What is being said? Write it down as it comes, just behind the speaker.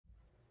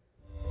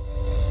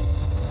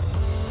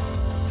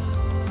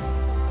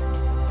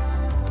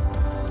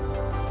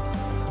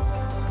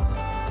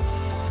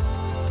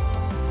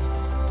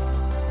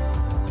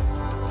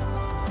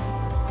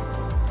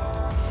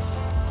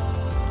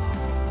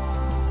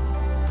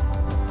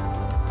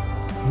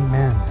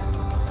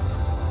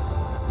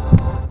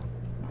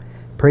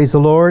Praise the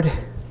Lord.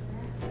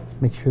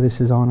 Make sure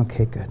this is on.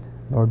 Okay, good.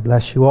 Lord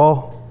bless you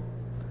all.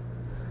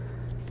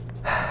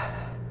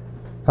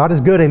 God is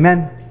good,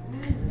 amen?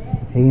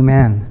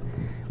 Amen.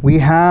 We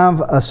have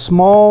a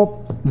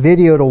small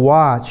video to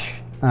watch.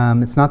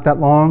 It's not that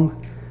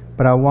long,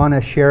 but I want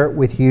to share it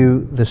with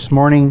you this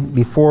morning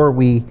before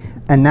we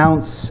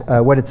announce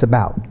what it's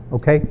about,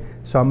 okay?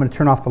 So I'm going to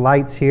turn off the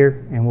lights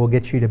here, and we'll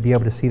get you to be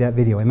able to see that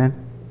video,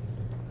 amen?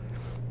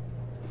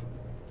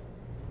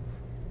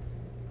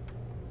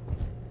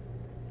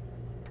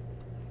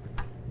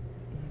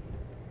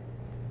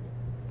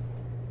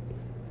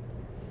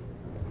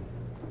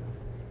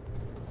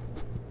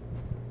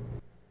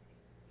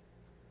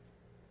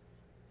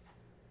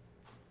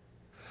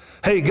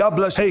 Hey, God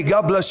bless you. Hey,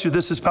 God bless you.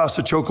 This is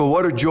Pastor Choco.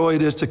 What a joy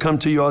it is to come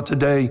to you all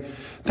today.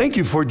 Thank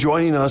you for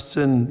joining us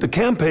in the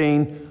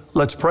campaign,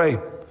 Let's Pray.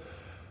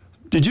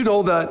 Did you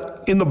know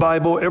that in the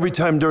Bible, every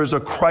time there is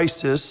a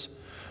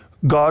crisis,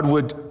 God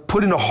would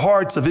put in the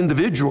hearts of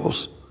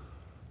individuals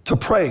to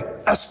pray?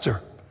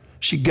 Esther,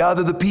 she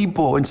gathered the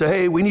people and said,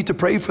 hey, we need to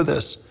pray for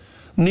this.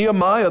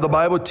 Nehemiah, the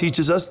Bible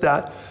teaches us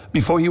that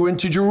before he went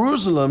to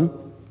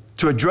Jerusalem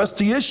to address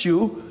the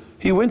issue,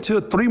 he went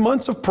to 3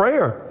 months of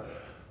prayer.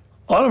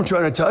 All I'm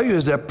trying to tell you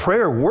is that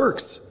prayer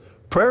works.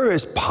 Prayer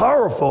is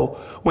powerful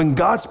when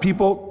God's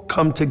people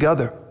come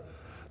together.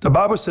 The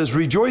Bible says,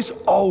 rejoice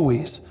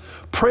always,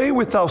 pray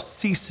without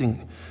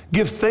ceasing,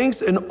 give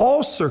thanks in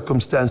all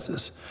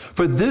circumstances,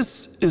 for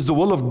this is the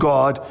will of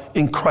God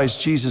in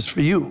Christ Jesus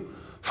for you.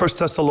 1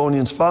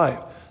 Thessalonians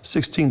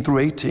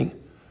 5:16-18.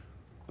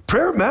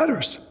 Prayer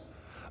matters.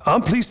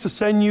 I'm pleased to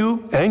send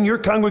you and your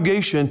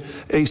congregation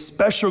a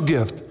special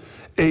gift,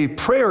 a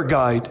prayer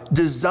guide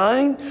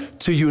designed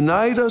to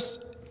unite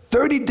us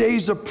 30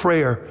 days of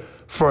prayer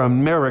for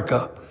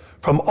America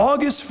from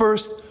August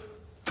 1st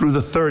through the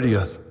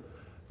 30th.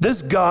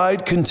 This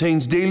guide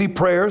contains daily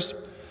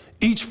prayers,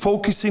 each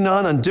focusing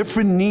on a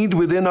different need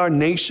within our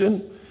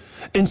nation,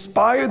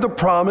 inspired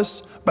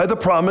by the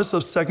promise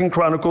of 2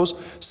 Chronicles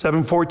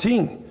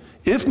 7:14.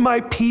 If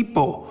my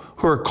people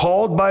who are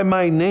called by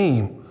my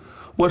name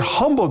would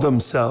humble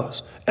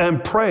themselves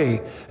and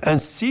pray and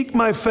seek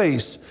my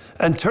face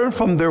and turn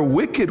from their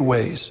wicked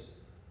ways,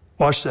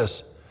 watch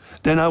this,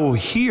 then I will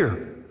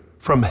hear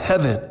from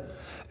heaven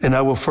and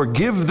I will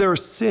forgive their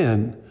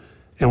sin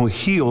and will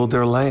heal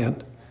their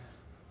land.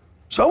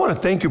 So I want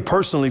to thank you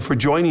personally for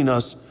joining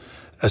us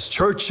as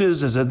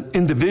churches, as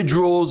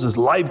individuals, as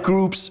life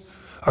groups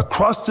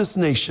across this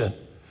nation,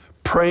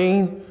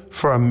 praying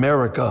for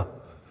America.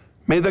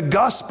 May the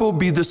gospel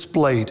be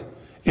displayed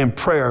in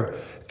prayer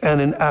and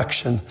in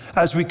action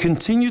as we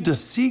continue to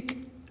seek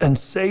and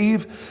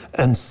save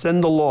and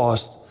send the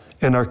lost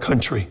in our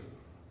country.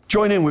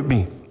 Join in with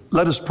me.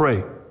 Let us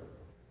pray.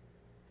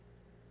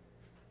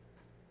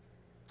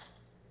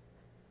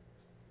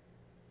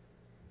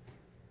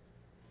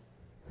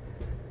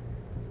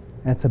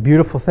 That's a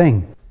beautiful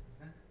thing.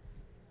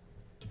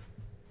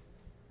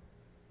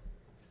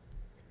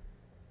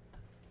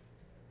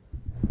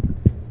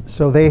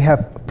 So they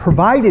have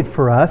provided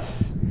for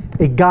us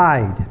a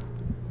guide,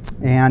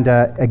 and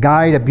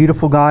a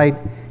beautiful guide.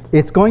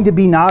 It's going to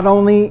be not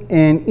only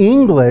in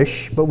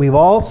English, but we've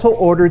also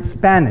ordered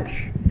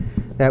Spanish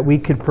that we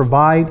could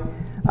provide.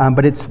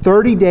 But it's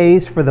 30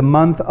 days for the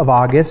month of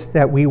August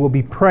that we will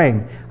be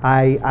praying.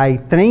 Hay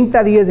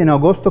 30 días en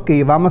agosto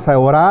que vamos a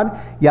orar.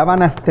 Ya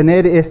van a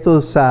tener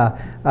estos,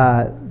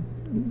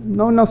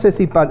 no sé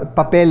si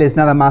papeles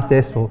nada más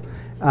eso.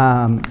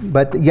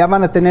 But ya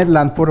van a tener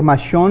la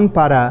información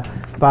para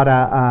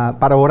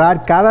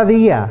orar cada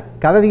día.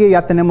 Cada día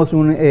ya tenemos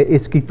una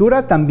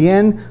escritura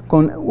también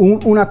con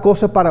una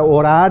cosa para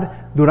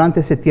orar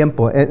durante ese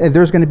tiempo.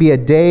 There's going to be a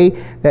day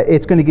that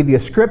it's going to give you a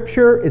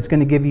scripture. It's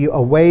going to give you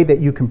a way that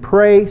you can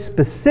pray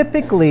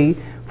specifically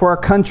for our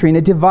country. And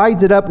it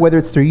divides it up, whether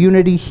it's through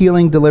unity,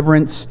 healing,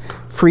 deliverance,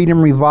 freedom,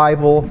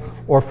 revival,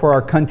 or for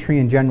our country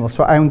in general.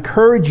 So I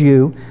encourage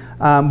you,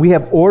 we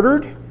have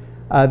ordered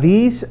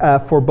these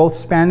for both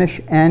Spanish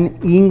and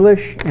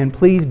English, and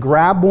please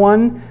grab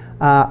one.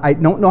 I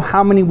don't know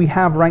how many we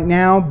have right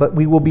now, but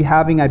we will be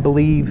having, I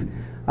believe,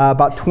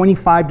 about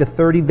 25 to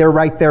 30. They're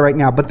right there right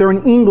now, but they're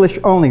in English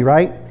only,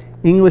 right?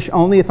 English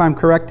only, if I'm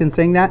correct in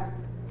saying that?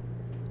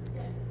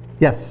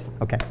 Yes,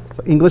 okay.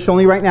 So English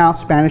only right now,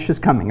 Spanish is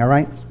coming, all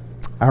right?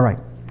 All right.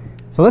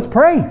 So let's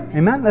pray,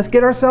 amen? Let's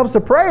get ourselves to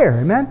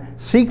prayer, amen?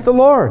 Seek the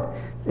Lord.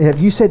 If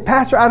you said,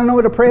 Pastor, I don't know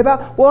what to pray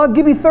about, well, I'll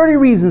give you 30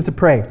 reasons to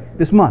pray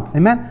this month,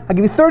 amen? I'll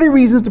give you 30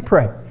 reasons to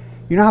pray.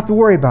 You don't have to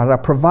worry about it. I'll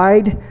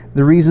provide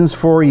the reasons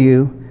for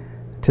you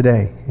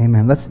today.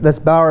 Amen. Let's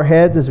bow our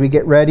heads as we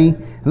get ready.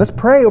 And let's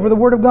pray over the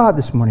Word of God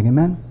this morning.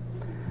 Amen.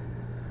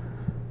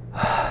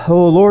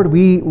 Oh Lord,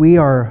 we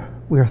are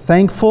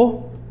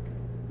thankful.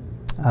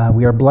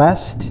 We are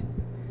blessed.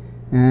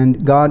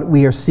 And God,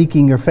 we are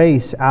seeking your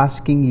face,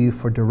 asking you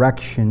for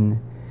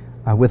direction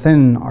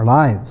within our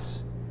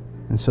lives.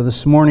 And so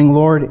this morning,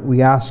 Lord,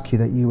 we ask you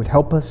that you would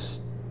help us.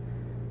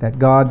 That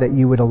God, that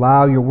you would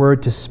allow your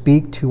word to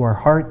speak to our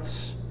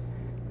hearts,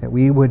 that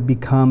we would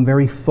become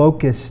very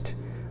focused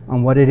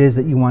on what it is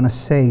that you want to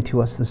say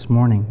to us this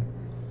morning.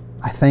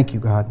 I thank you,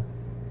 God.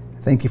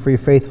 I thank you for your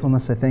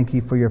faithfulness. I thank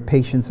you for your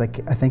patience. I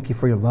thank you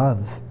for your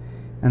love.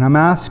 And I'm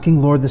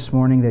asking, Lord, this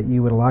morning that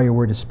you would allow your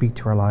word to speak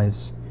to our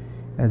lives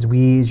as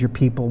we, as your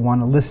people, want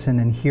to listen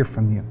and hear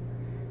from you.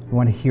 We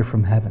want to hear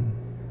from heaven.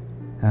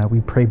 We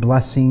pray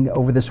blessing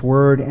over this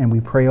word, and we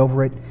pray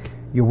over it.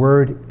 Your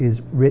word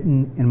is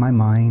written in my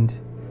mind,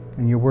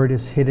 and your word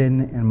is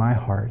hidden in my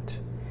heart.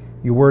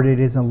 Your word, it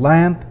is a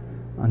lamp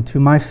unto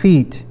my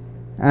feet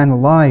and a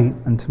light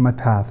unto my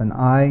path. And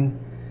I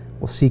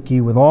will seek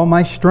you with all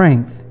my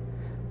strength,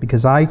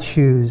 because I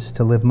choose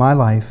to live my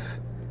life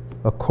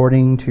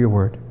according to your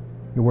word.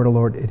 Your word, O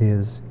Lord, it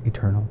is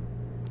eternal.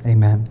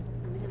 Amen.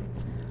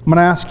 I'm going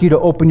to ask you to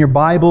open your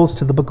Bibles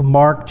to the book of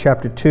Mark,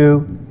 chapter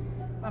 2.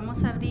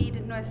 Vamos a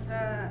abrir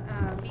nuestras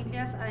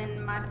Biblias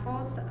en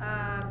Marcos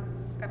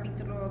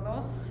capítulo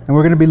 2. And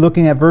we're going to be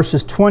looking at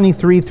verses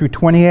 23 through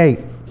 28.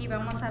 Y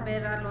vamos a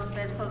ver a los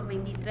versos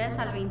 23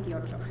 al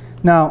 28.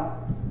 Now,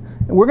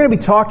 we're going to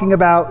be talking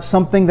about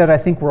something that I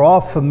think we're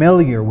all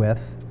familiar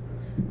with.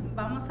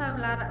 Vamos a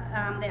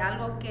hablar de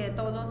algo que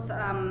todos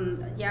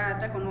ya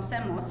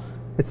reconocemos.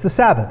 It's the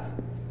Sabbath.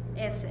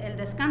 Es el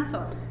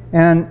descanso.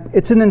 And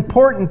it's an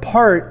important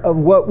part of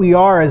what we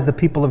are as the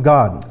people of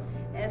God.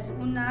 Es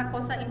una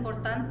cosa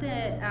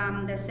importante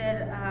de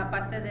ser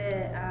parte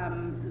de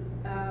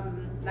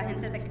la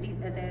gente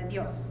de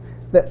Dios.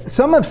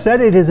 Some have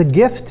said it is a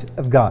gift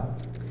of God.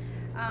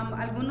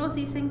 Algunos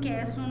dicen que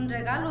es un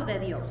regalo de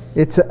Dios.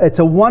 It's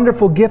a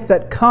wonderful gift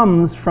that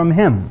comes from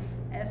Him.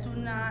 Es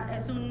un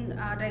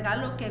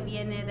regalo que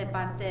viene de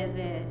parte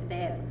de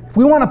Él. If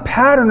we want to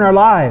pattern our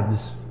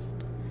lives,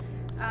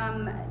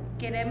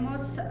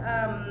 Queremos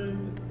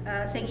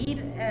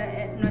seguir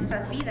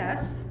nuestras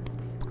vidas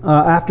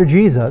after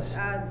Jesus,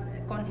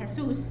 con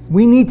Jesús,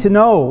 we need to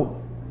know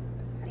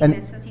y and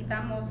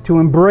necesitamos to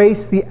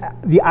embrace the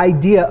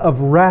idea of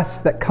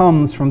rest that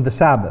comes from the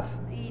Sabbath.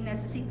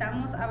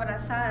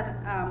 abrazar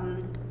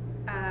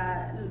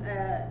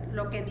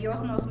lo que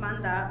Dios nos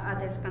manda a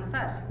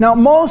descansar. Now,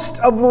 most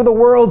of the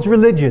world's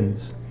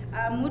religions,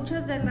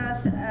 Muchas de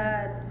las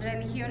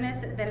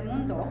religiones del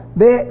mundo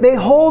they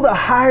hold a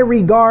high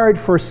regard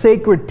for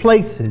sacred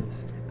places.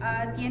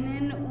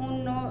 tienen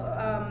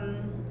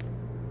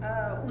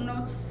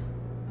unos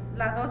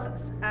lados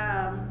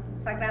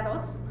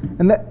sagrados,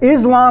 And the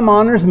Islam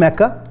honors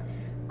Mecca.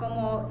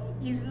 como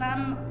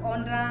Islam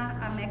honra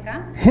a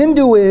Meca.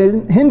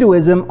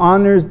 Hinduism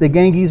honors the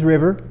Ganges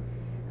River.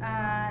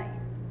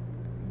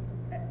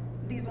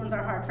 These ones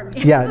are hard for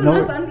me. Yeah, no,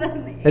 Los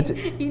honran it's-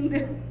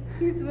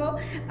 hinduismo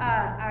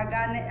al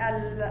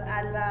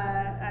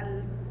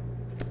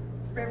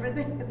river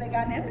de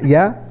Ganges.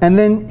 Yeah. And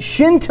then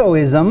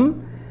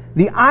Shintoism,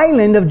 the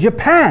island of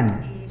Japan.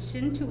 Y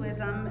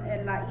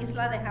Shintoism, la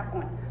isla de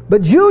Japón.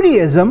 But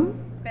Judaism,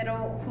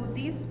 Pero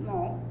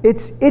Judismo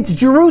it's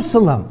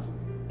Jerusalem,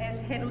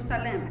 es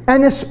Jerusalén,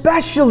 and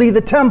especially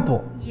the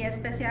temple. y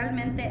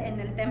especialmente en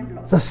el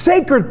templo. It's a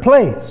sacred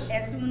place.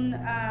 Es un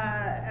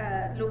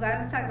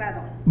lugar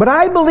sagrado. But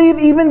I believe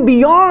even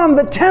beyond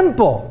the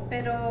temple,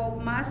 Pero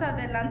más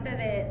adelante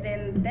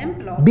del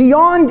templo,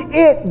 beyond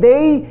it,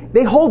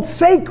 they hold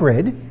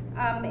sacred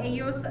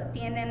ellos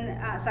tienen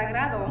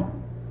sagrado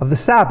of the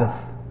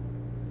Sabbath.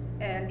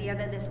 el día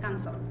de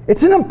descanso.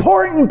 It's an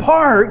important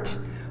part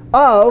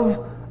of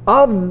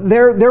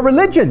their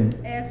religion.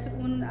 Es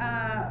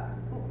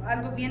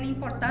algo bien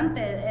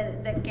importante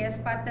de que es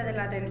parte de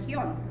la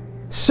religión.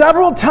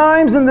 Several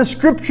times in the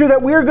scripture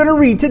that we're going to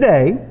read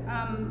today,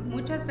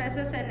 Muchas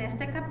veces en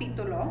este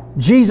capítulo,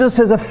 Jesus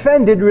has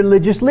offended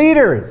religious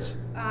leaders.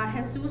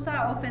 Jesús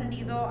ha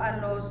ofendido a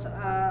los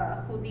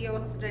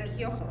judíos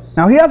religiosos.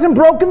 Now, he hasn't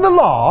broken the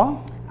law,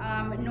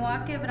 No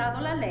ha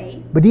quebrado la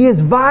ley, but he has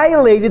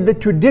violated the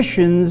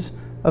traditions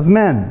of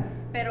men.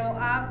 pero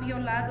ha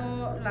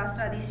violado las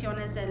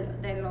tradiciones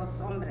de los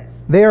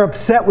hombres. They are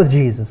upset with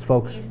Jesus, Y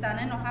folks, están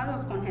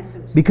enojados con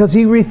Jesús. because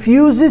he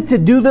refuses to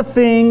do the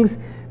things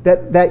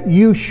that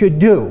you should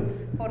do.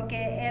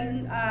 Porque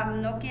él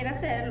no quiere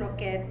hacer lo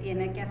que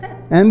tiene que hacer.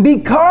 And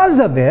because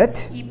of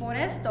it, Y por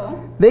esto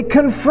they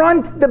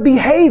confront the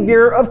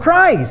behavior of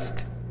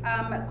Christ.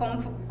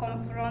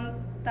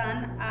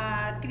 confrontan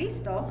a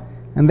Cristo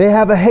And they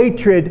have a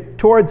hatred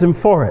towards him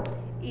for it.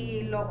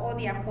 y lo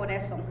odian por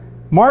eso.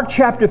 Mark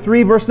chapter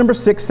 3, verse number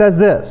 6 says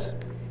this.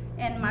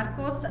 En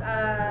Marcos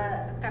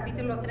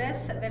capítulo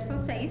 3, verso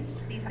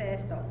 6 dice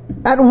esto.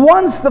 At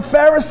once the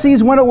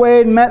Pharisees went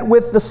away and met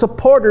with the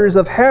supporters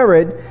of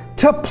Herod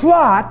to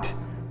plot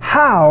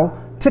how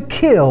to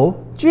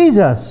kill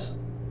Jesus.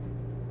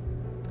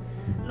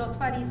 Los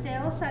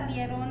fariseos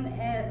salieron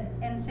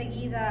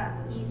enseguida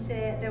y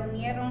se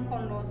reunieron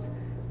con los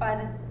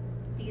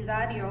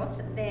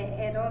partidarios de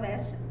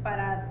Herodes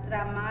para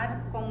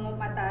tramar cómo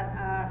matar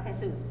a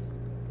Jesús.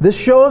 This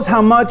shows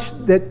how much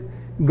that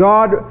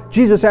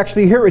Jesus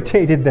actually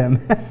irritated them.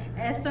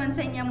 Esto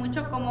enseña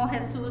mucho cómo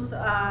Jesús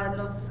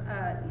los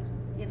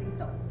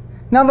irritó.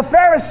 Now the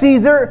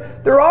Pharisees,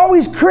 they're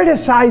always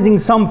criticizing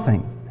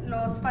something.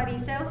 Los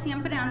fariseos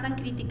siempre andan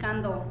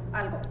criticando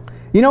algo.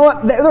 You know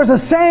what? There's a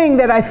saying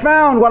that I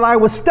found while I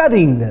was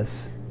studying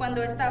this.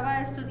 Cuando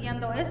estaba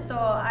estudiando esto,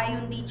 hay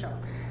un dicho.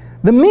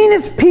 The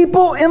meanest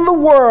people in the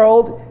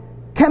world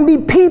can be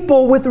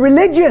people with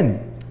religion.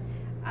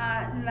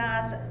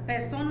 Las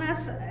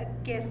personas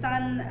que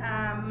están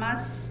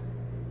más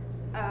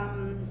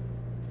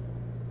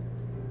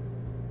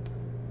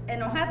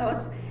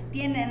enojados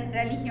tienen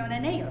religión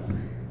en ellos.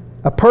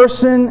 A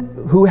person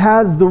who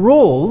has the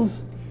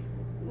rules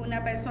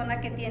Una persona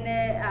que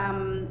tiene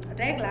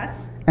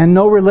reglas and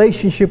no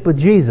relationship with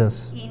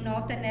Jesus y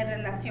no tener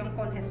relación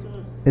con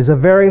Jesús is a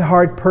very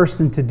hard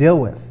person to deal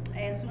with.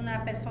 es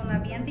una persona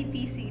bien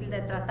difícil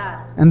de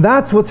tratar. And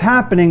that's what's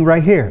happening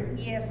right here.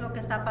 Y es lo que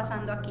está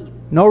pasando aquí.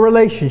 No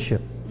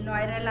relationship, No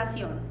hay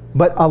relación,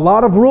 but a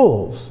lot of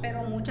rules.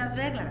 pero muchas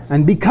reglas.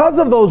 And because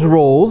of those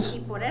rules, Y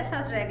por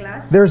esas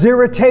reglas there's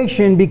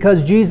irritation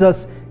because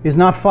Jesus is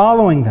not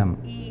following them.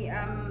 y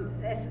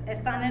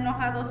están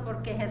enojados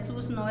porque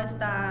Jesús no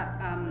está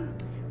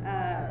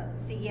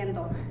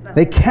siguiendo las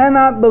They reglas.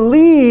 cannot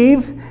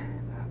believe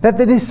that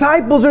the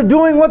disciples are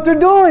doing what they're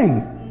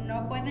doing.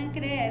 No pueden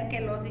creer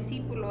que los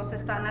discípulos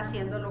están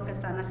haciendo lo que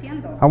están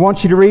haciendo. I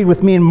want you to read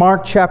with me in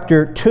Mark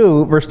chapter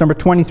 2, verse number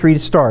 23 to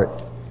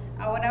start.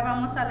 Ahora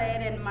vamos a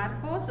leer en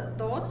Marcos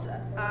 2,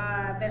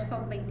 verso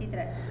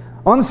 23.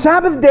 On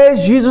Sabbath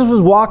days, Jesus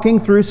was walking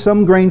through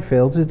some grain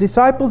fields. His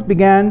disciples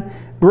began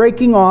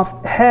breaking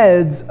off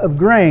heads of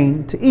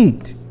grain to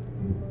eat.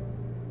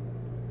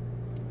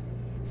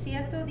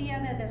 Cierto día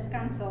de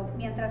descanso,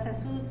 mientras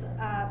Jesús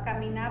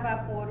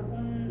caminaba por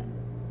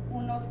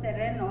unos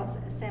terrenos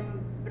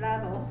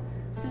sembrados,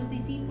 sus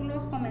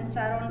discípulos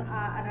comenzaron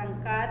a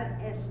arrancar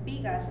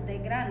espigas de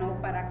grano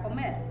para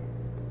comer.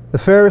 The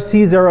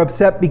Pharisees are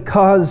upset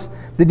because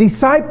the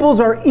disciples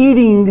are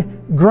eating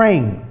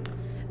grain.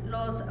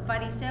 Los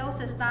fariseos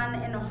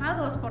están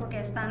enojados porque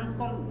están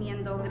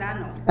comiendo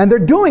grano And they're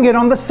doing it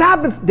on the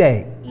Sabbath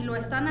day. y lo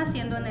están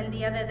haciendo en el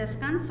día de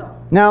descanso.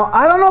 Now,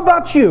 I don't know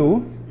about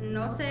you,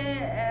 No sé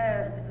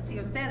si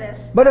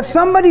ustedes, but if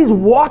somebody's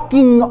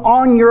walking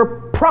on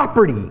your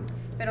property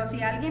pero si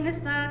alguien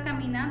está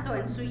caminando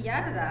en su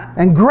yarda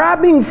and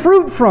grabbing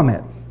fruit from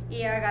it,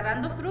 y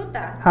agarrando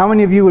fruta, how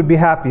many of you would be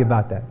happy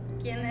about that?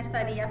 ¿quién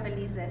estaría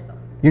feliz de eso?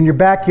 You're in your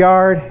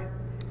backyard,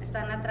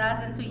 Están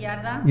atrás en su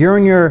yarda,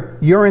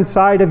 you're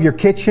inside of your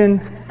kitchen,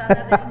 están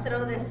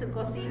adentro de su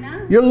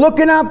cocina you're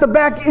looking out the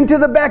back into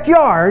the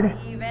backyard,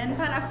 y ven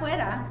para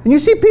afuera and you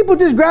see people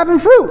just grabbing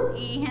fruit.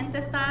 y gente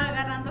está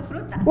agarrando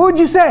fruta. What would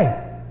you say?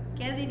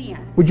 ¿Qué dirían?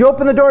 Would you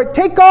open the door?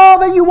 Take all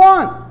that you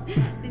want.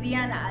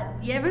 Dirían,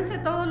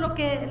 llévense todo lo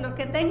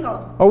que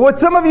tengo. Or would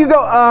some of you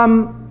go,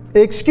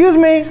 excuse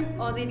me,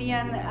 O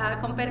dirían,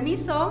 con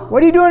permiso,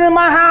 what are you doing in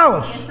my ¿qué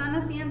house? están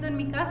haciendo en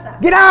mi casa?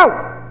 Get out.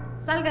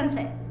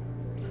 Sálganse.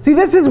 See,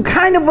 this is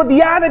kind of what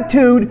the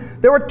attitude,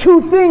 there were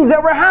two things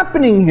that were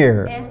happening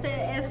here. Esta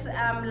es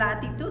la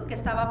actitud que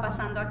estaba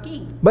pasando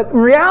aquí. But in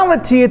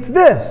reality, it's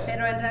this.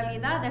 Pero en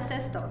realidad es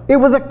esto. It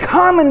was a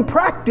common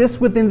practice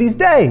within these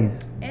days.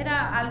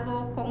 Era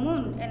algo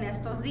común en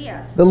estos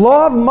días. The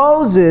law of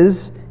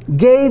Moses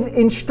gave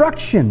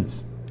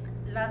instructions.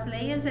 Las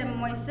leyes de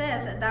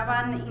Moisés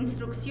daban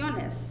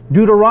instrucciones.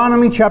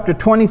 Deuteronomy chapter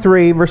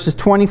 23, verses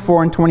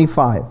 24 and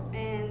 25.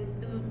 En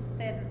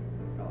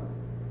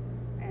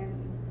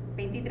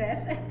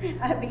 23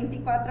 al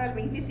 24 al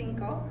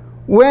 25.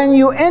 When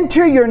you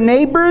enter your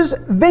neighbor's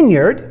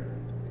vineyard,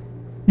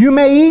 you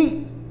may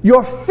eat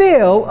your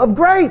fill of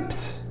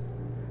grapes,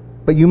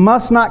 but you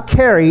must not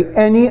carry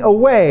any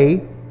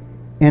away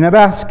in a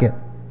basket.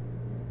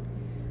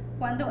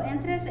 Cuando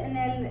entres en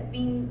el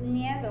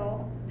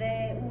viñedo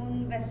de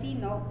un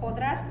vecino,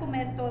 podrás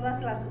comer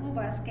todas las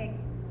uvas que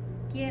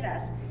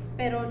quieras,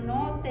 pero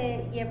no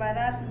te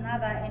llevarás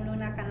nada en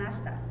una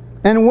canasta.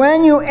 And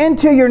when you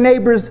enter your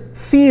neighbor's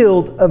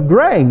field of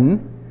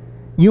grain,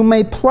 you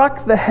may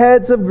pluck the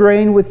heads of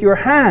grain with your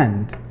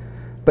hand,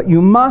 but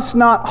you must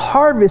not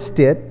harvest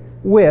it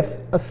with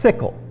a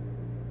sickle.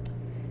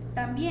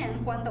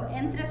 También cuando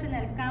entres en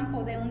el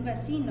campo de un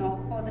vecino,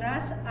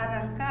 podrás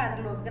arrancar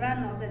los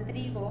granos de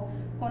trigo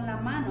con la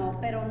mano,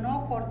 pero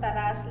no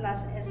cortarás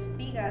las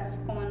espigas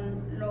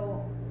con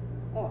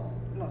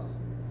los.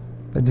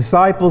 The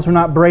disciples were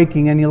not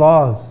breaking any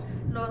laws,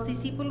 Los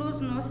discípulos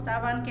no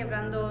estaban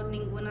quebrando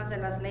ninguna de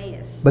las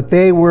leyes, but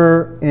they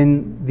were,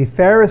 in the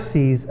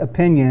Pharisees'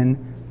 opinion,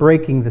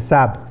 breaking the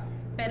Sabbath.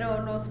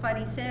 pero los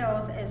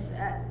fariseos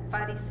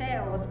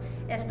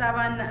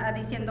estaban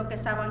diciendo que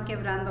estaban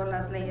quebrando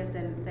las leyes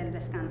del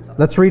descanso.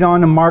 Let's read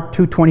on to Mark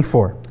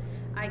 2:24.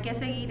 Hay que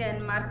seguir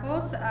en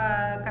Marcos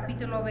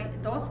capítulo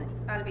 2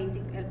 al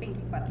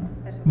 24.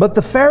 verso. But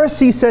the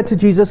Pharisees said to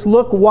Jesus,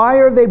 "Look, why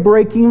are they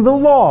breaking the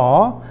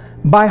law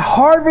by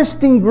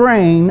harvesting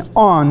grain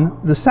on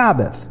the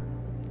Sabbath?"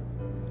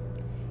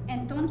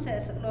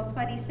 Entonces los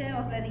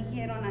fariseos le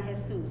dijeron a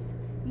Jesús,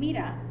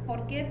 mira,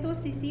 ¿por qué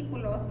tus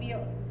discípulos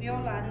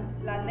violan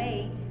la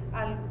ley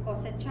al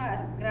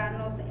cosechar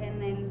granos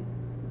en el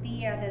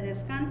día de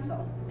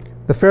descanso?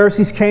 The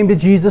Pharisees came to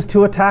Jesus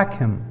to attack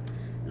him.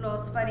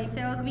 Los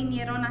fariseos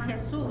vinieron a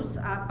Jesús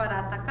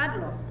para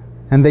atacarlo.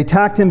 And they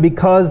attacked him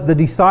because the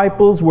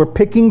disciples were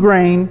picking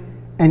grain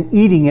and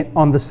eating it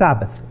on the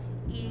Sabbath.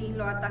 Y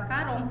lo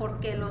atacaron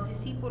porque los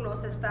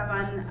discípulos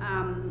estaban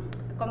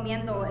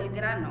comiendo el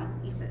grano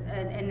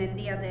en el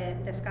día de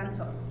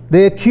descanso.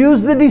 They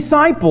accused the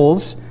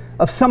disciples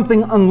of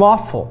something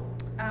unlawful.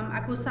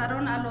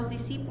 Acusaron a los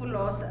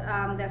discípulos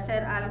de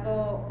hacer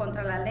algo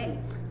contra la ley.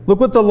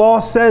 Look what the law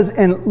says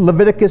in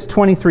Leviticus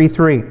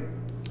 23:3.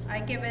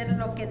 Hay que ver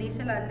lo que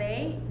dice la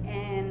ley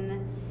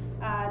en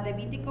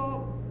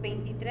Levítico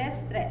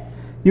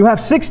 23:3. You have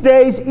 6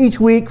 days each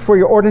week for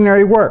your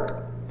ordinary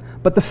work,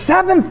 but the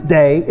seventh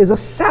day is a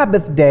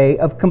Sabbath day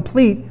of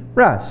complete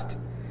rest,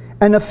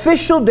 an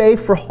official day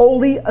for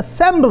holy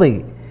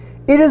assembly.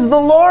 It is the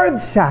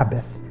Lord's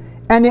Sabbath,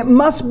 and it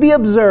must be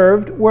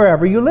observed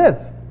wherever you live.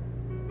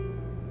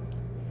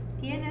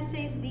 Tienes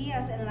 6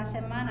 días en la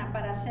semana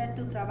para hacer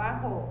tu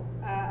trabajo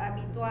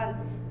habitual,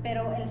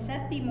 pero el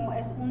séptimo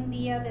es un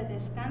día de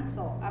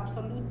descanso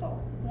absoluto,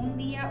 un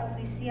día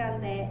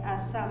oficial de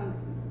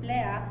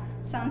asamblea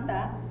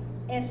santa.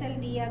 Es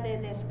el día de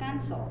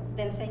descanso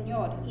del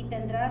Señor y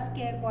tendrás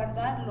que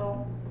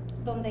guardarlo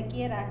donde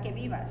quiera que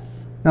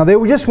vivas. Now, they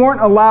just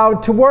weren't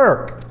allowed to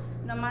work,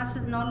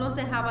 Nomás no los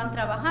dejaban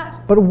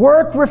trabajar, but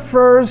work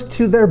refers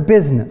to their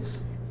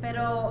business.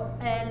 pero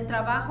el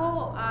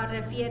trabajo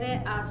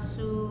refiere a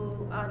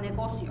su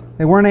negocio.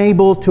 They weren't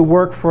able to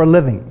work for a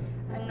living.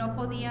 No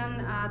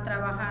podían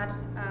trabajar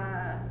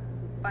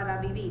para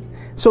vivir.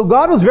 So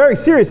God was very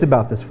serious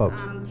about this, folks.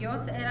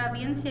 Dios era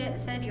bien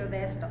serio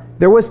de esto.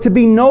 There was to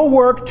be no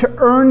work to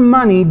earn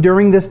money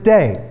during this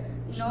day.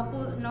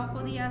 No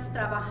podías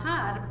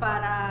trabajar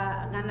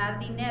para ganar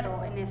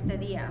dinero en este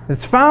día.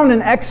 It's found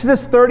in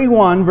Exodus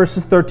 31,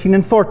 verses 13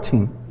 and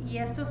 14. Y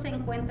esto se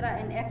encuentra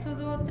en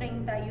Éxodo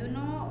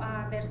 31,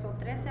 verso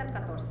 13 al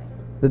 14.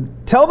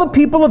 Tell the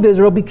people of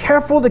Israel, be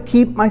careful to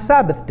keep my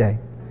Sabbath day.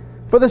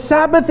 For the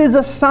Sabbath is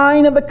a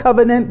sign of the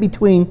covenant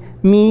between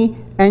me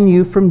and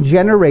you from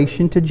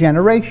generation to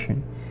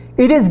generation.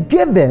 It is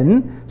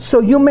given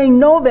so you may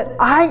know that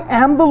I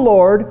am the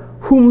Lord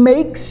who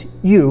makes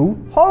you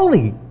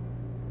holy.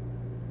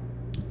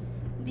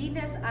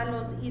 Diles a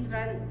los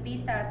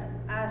israelitas,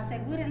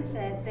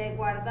 asegúrense de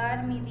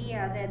guardar mi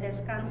día de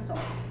descanso,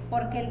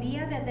 porque el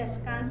día de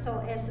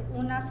descanso es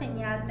una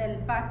señal del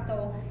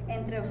pacto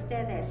entre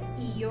ustedes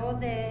y yo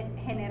de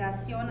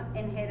generación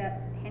en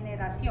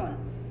generación.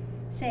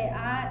 Se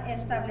ha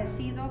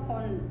establecido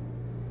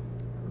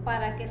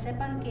para que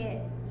sepan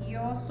que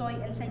yo soy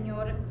el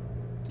Señor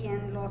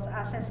quien los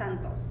hace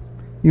santos.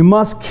 You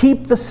must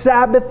keep the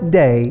Sabbath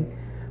day,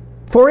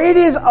 for it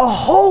is a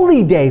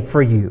holy day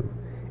for you.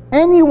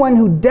 Anyone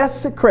who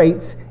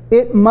desecrates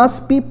it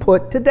must be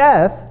put to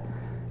death.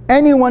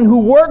 Anyone who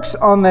works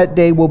on that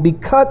day will be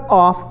cut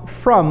off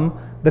from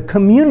the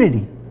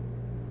community.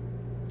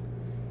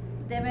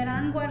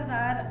 Deberán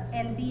guardar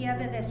el día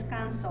de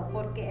descanso,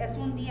 porque es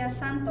un día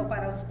santo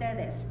para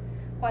ustedes.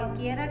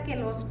 Cualquiera que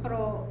los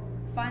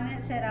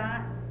profane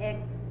será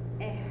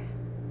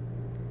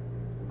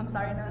I'm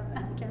sorry, no,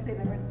 I can't say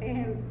that word.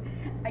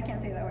 I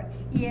can't say that word.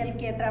 Y el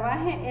que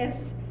trabaje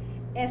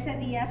ese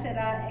día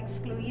será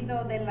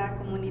excluido de la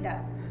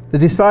comunidad. The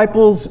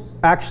disciples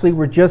actually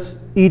were just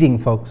eating,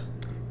 folks.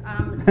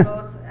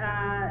 Los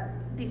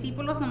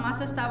discípulos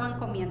nomás estaban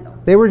comiendo.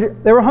 They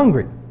were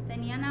hungry.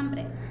 Tenían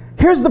hambre.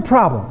 Here's the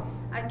problem.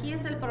 Aquí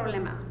es el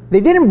problema.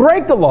 They didn't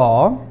break the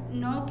law,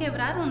 No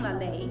quebraron la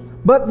ley,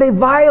 but they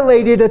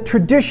violated a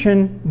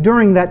tradition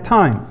during that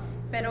time.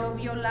 pero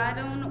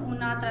violaron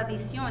una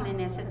tradición en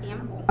ese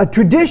tiempo. A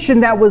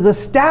tradition that was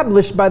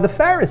established by the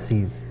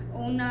Pharisees.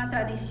 Una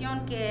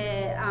tradición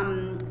que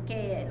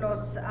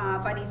los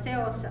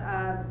fariseos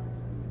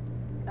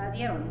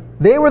dieron.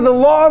 They were the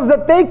laws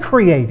that they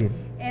created.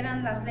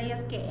 Eran las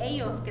leyes que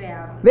ellos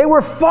crearon. They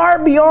were far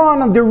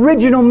beyond the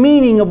original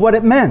meaning of what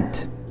it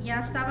meant. Ya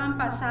estaban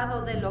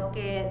pasado de lo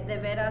que de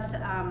veras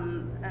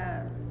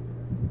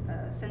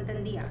se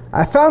entendía.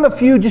 I found a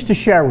few just to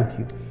share with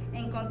you.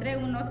 Encontré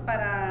unos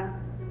para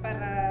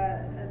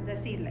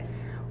decirles.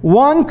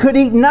 One could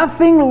eat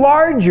nothing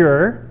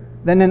larger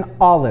than an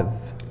olive.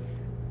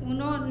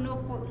 Uno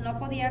no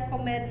podía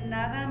comer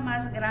nada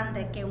más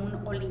grande que un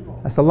olivo.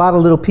 That's a lot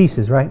of little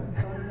pieces, right?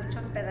 Son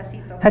muchos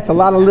pedacitos. That's a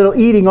lot of little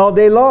eating all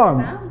day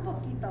long. Un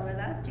poquito,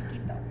 ¿verdad?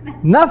 Chiquito.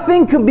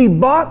 Nothing could be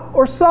bought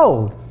or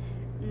sold.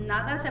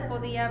 Nada se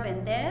podía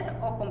vender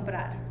o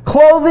comprar.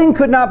 Clothing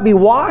could not be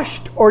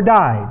washed or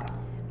dyed.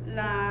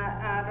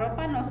 La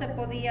ropa no se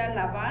podía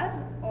lavar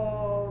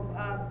o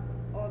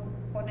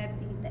poner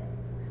tinte.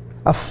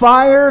 A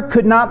fire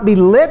could not be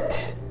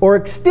lit or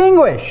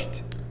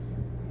extinguished.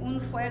 Un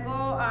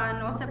fuego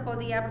no se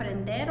podía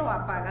prender o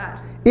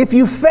apagar. If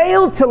you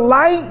failed to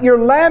light your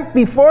lamp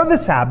before the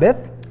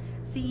Sabbath,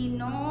 Si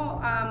no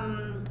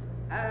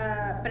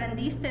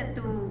prendiste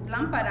tu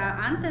lámpara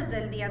antes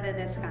del día de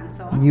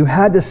descanso, you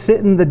had to sit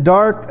in the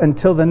dark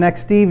until the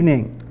next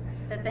evening.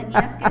 te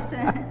tenías que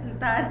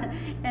sentar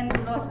en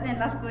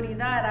la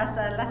oscuridad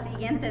hasta la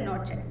siguiente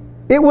noche.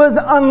 It was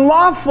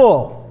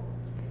unlawful.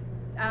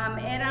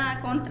 Era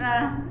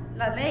contra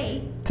la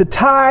ley to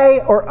tie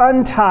or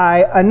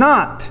untie a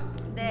knot.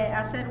 de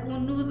hacer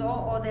un nudo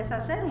o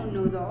deshacer un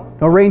nudo.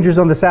 No rangers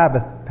on the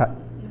Sabbath.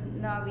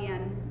 No habían,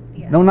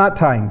 No knot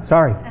tying,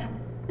 sorry.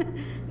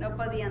 no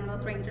podían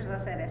los rangers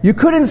hacer eso. You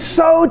couldn't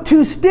sew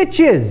 2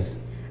 stitches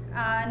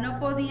No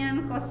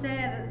podían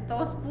coser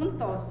 2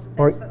 puntos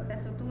Or- de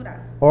sutura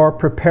or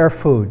prepare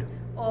food.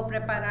 o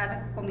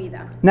preparar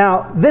comida.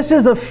 Now, this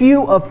is a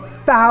few of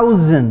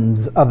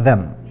thousands of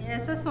them. Y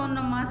esos son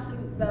nomás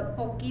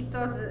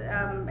poquitos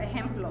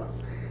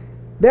ejemplos.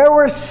 There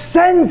were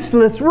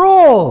senseless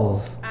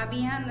rules.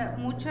 Habían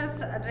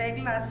muchas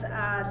reglas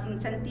sin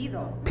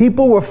sentido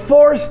People were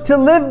forced to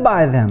live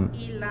by them.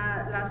 y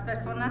las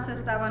personas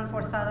estaban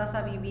forzadas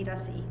a vivir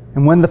así.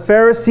 And when the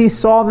Pharisees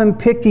saw them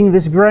picking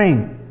this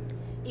grain,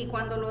 Y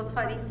cuando los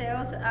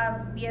fariseos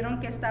vieron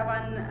que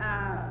estaban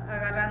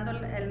agarrando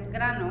el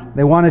grano,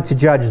 they wanted to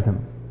judge them.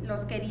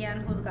 los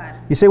querían juzgar.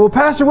 You say, well,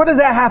 Pastor, what does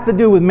that have to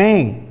do with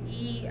me?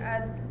 Y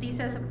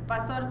dices,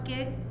 pastor,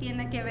 ¿qué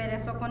tiene que ver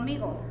eso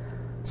conmigo?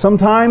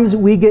 Sometimes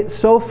we get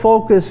so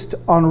focused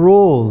on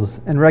rules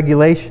and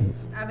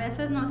regulations A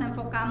veces nos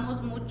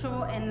enfocamos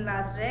mucho en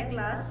las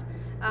reglas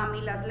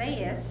y las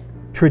leyes,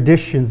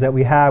 traditions that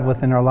we have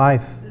within our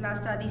life, las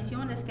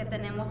tradiciones que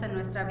tenemos en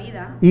nuestra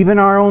vida, even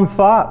our own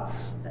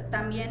thoughts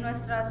también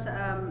nuestros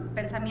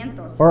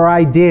pensamientos or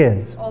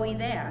ideas. o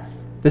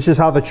ideas. This is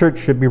how the church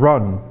should be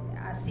run.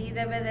 Así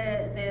debe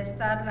de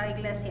estar la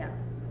iglesia.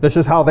 This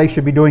is how they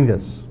should be doing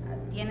this.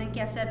 Tienen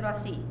que hacerlo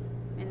así,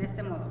 en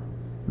este modo.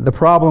 The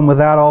problem with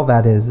all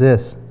that is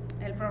this,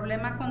 El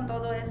problema con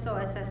todo eso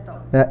es esto.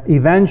 that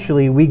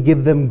eventually we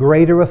give them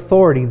greater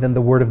authority than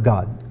the Word of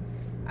God.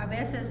 A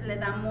veces le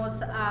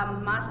damos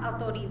más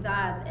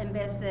autoridad en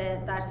vez de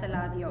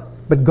dársela a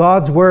Dios. But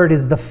God's Word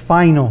is the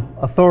final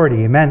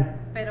authority, amen?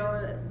 Pero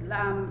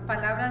la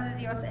palabra de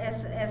Dios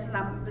es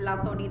la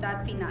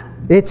autoridad final.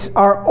 It's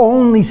our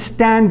only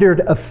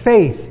standard of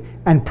faith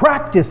and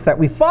practice that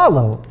we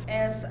follow.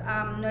 Es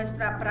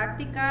nuestra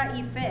práctica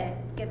y fe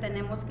que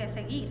tenemos que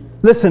seguir.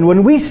 Listen,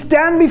 when we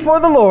stand before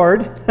the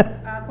Lord,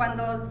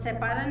 Cuando se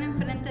paran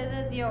enfrente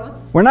de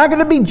Dios, we're not going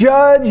to be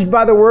judged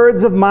by the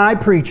words of my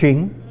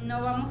preaching, no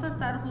vamos a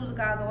estar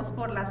juzgados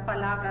por las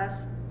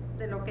palabras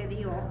de lo que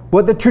digo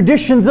but the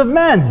traditions of o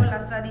men.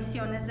 las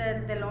tradiciones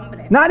del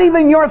hombre. Not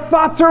even your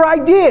thoughts or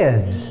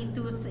ideas. Ni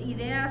tus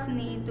ideas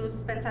ni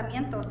tus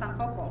pensamientos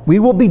tampoco. We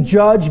will be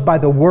judged by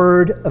the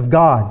Word of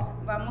God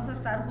Vamos a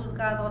estar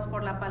juzgados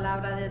por la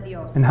palabra de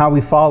Dios and how we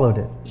followed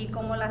it, y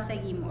cómo la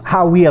seguimos,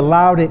 how we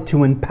allowed it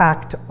to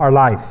impact our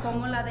life.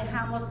 cómo la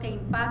dejamos que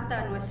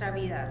impacta en nuestra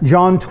vida.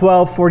 John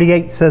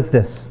 12:48 says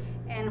this,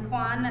 En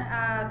Juan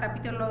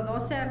capítulo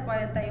 12 al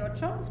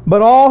 48,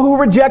 "But all who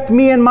reject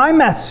me and my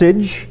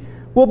message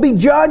will be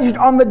judged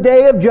on the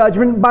day of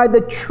judgment by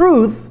the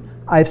truth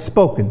I have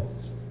spoken."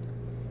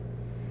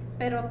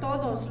 pero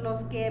todos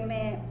los que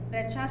me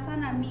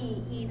rechazan a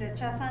mí y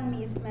rechazan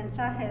mis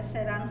mensajes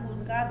serán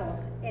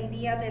juzgados el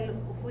día del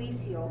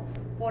juicio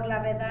por la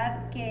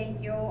verdad que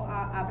yo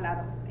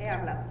he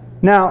hablado.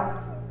 Now,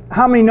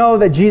 how many know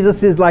that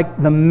Jesus is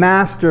like the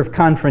master of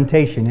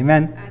confrontation?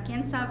 Amen.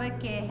 ¿Quién sabe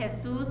que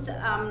Jesús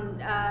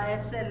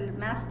es el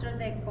maestro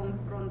de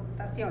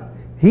confrontación?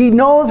 He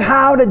knows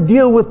how to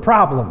deal with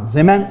problems. Él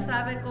Amen.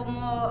 sabe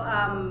cómo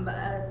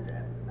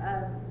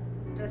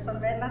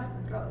resolver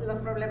los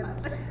problemas.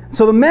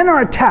 So the men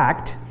are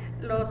attacked.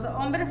 Los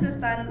hombres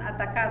están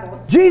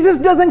atacados. Jesus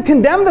doesn't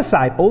condemn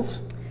disciples,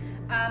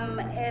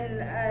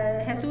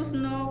 Jesús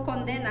no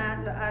condena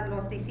a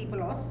los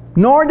discípulos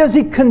nor does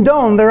he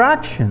condone their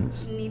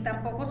actions. ni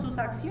tampoco sus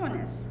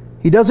acciones.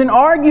 He doesn't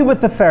argue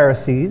with the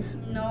Pharisees.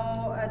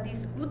 No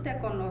discute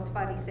con los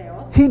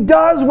fariseos. He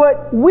does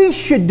what we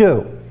should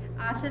do.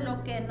 Hace lo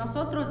que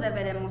nosotros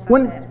deberemos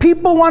When hacer.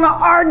 people want to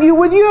argue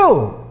with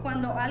you,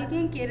 Cuando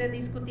alguien quiere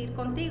discutir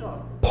contigo,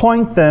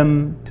 point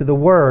them to the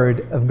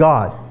Word of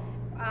God.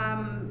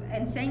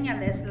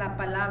 enséñales la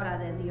palabra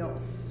de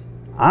Dios.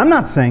 I'm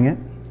not saying it.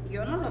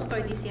 Yo no lo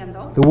estoy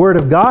diciendo. The Word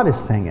of God is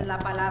saying it. La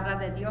palabra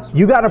de Dios. lo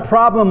You got está a diciendo.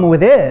 problem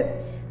with it,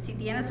 Si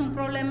tienes un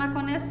problema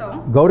con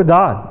eso, go to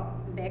God.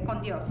 ve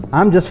con Dios.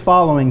 I'm just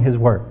following His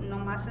Word.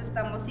 Nomás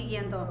estamos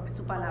siguiendo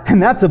su palabra.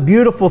 And that's a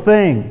beautiful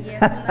thing. Y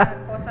es una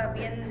cosa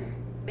bien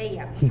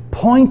bella. He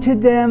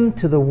pointed them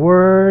to the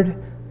Word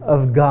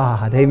of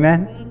God.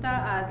 Amen. Los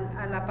junta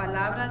a la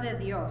palabra de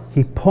Dios.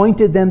 He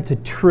pointed them to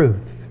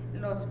truth.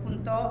 Los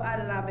juntó a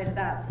la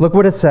verdad. Look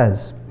what it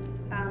says.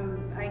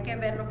 Hay que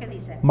ver lo que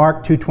dice.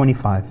 Mark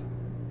 2:25.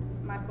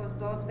 Marcos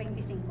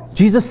 2:25.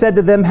 Jesus said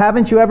to them,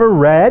 "Haven't you ever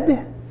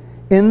read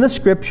in the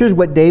scriptures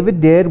what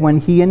David did when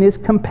he and his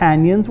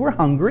companions were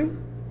hungry?"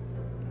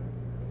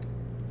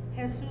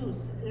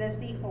 Jesús les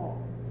dijo,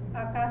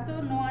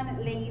 ¿acaso no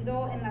han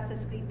leído en las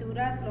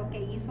escrituras lo que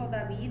hizo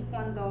David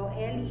cuando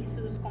él y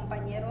sus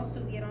compañeros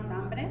tuvieron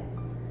hambre?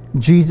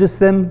 Jesus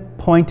then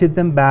pointed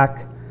them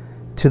back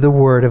to the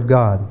Word of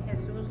God.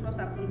 Jesús los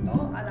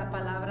apuntó a la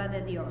palabra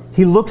de Dios.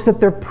 He looks at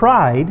their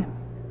pride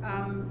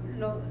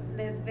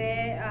Les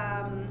ve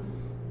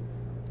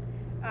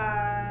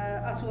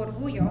a su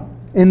orgullo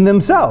in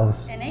themselves.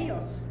 en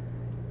ellos.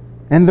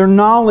 and their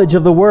knowledge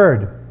of the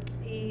Word.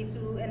 y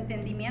su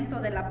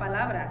entendimiento de la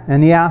palabra.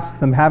 And he asks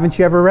them, haven't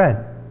you ever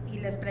read? Y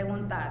les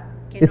pregunta,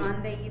 ¿que It's- no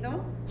han leído?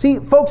 See,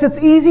 folks, it's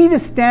easy to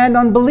stand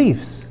on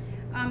beliefs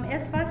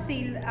Es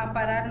fácil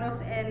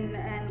ampararnos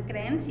en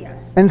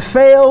creencias and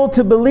fail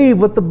to believe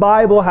what the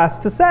Bible has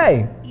to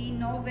say. y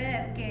no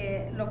ver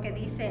lo que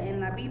dice en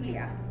la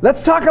Biblia.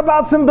 Let's talk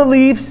about some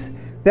beliefs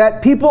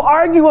that people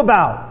argue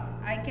about.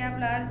 Hay que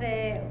hablar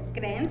de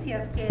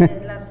creencias que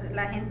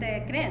la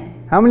gente cree.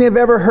 How many have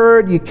ever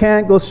heard you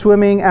can't go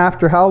swimming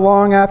after how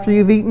long after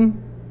you've eaten?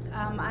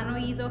 ¿Han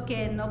oído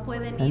que no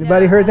pueden ir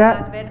Anybody a heard la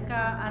that?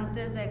 alberca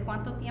antes de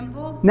cuánto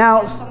tiempo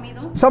Now, han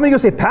comido? some of you will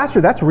say,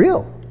 Pastor, that's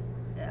real.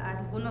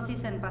 Algunos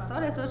dicen,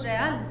 pastor, eso es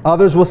real.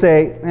 Others will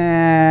say,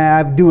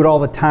 I do it all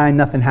the time,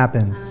 nothing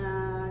happens.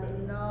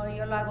 No,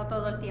 yo lo hago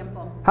todo el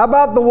tiempo. How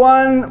about the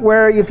one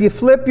where if you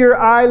flip your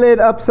eyelid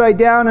upside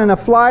down and a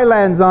fly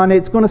lands on it,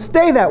 it's going to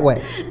stay that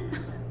way?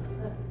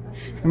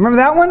 Remember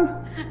that one?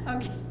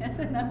 Okay,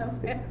 eso no lo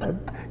veo.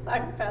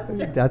 Sorry,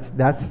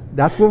 pastor.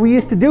 That's what we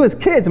used to do as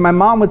kids. My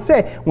mom would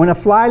say, when a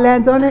fly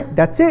lands on it,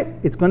 that's it.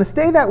 It's going to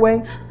stay that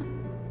way.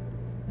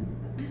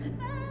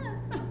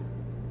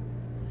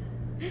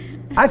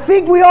 I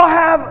think we all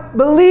have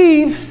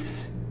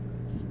beliefs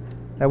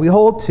that we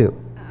hold to.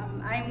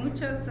 Hay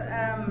muchas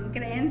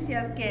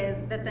creencias que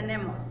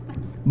detenemos,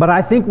 But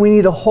I think we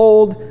need to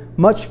hold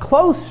much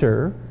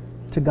closer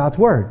to God's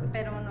Word.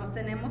 pero nos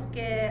tenemos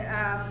que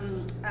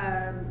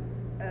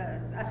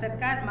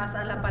acercar más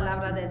a la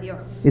palabra de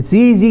Dios. It's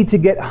easy to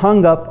get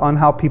hung up on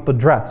how people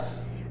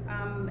dress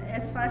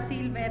Es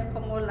fácil ver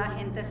cómo la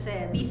gente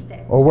se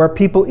viste or where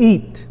people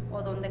eat.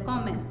 o dónde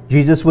comen.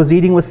 Jesus was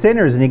eating with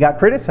sinners and he got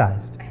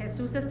criticized.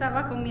 Jesús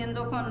estaba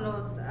comiendo con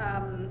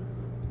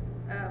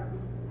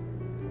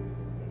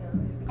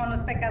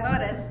los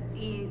pecadores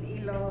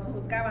y lo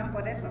juzgaban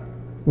por eso.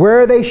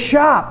 Where they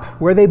shop,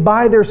 where they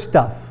buy their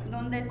stuff.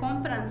 Donde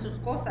compran sus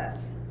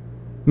cosas.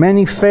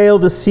 Many fail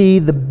to see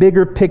the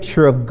bigger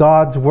picture of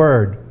God's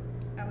Word.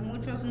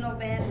 Muchos no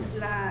ven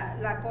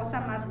la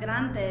cosa más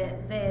grande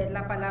de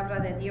la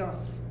palabra de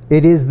Dios.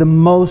 It is the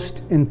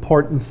most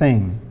important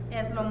thing.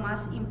 Es lo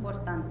más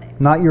importante.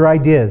 Not your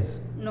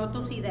ideas, No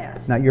tus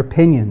ideas. not your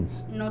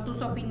opinions. No tus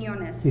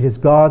opiniones. It is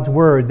God's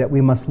Word that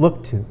we must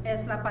look to.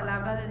 Es la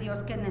palabra de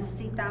Dios que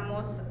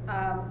necesitamos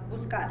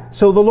buscar.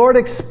 So the Lord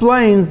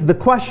explains the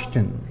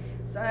question.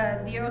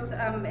 Dios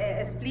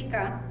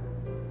explica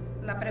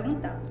la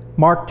pregunta.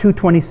 Mark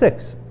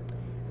 2:26.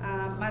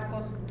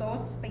 Marcos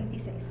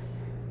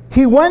 2:26.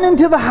 He went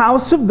into the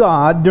house of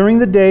God during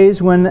the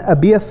days when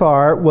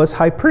Abiathar was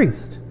high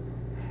priest,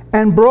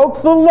 and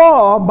broke the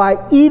law by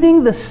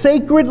eating the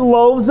sacred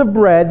loaves of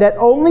bread that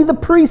only the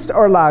priests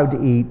are allowed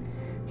to eat.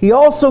 He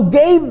also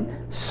gave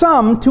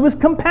some to his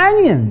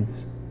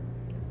companions.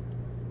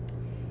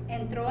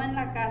 Entró en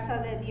la casa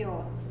de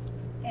Dios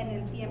en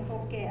el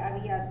tiempo que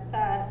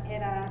Abiathar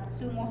era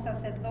sumo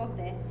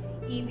sacerdote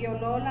y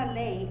violó la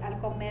ley al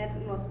comer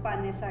los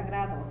panes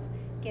sagrados,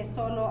 que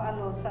solo a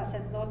los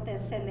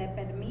sacerdotes se le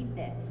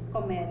permite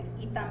comer,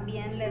 y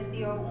también les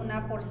dio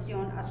una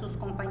porción a sus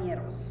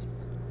compañeros.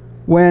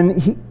 When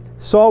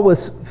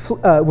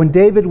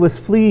David was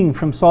fleeing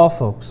from Saul,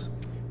 folks,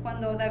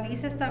 Cuando David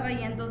se estaba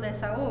yendo de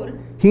Saúl,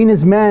 he and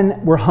his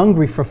men were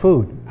hungry for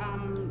food.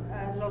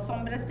 los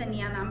hombres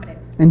tenían hambre.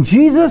 And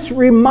Jesus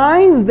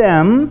reminds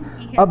them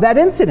of that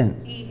incident.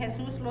 Y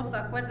Jesús los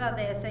acuerda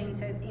de ese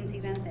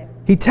incidente.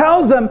 He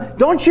tells them,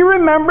 don't you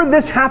remember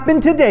this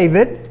happened to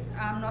David?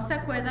 ¿No se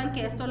acuerdan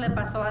que esto le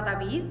pasó a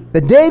David?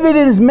 That David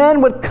and his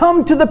men would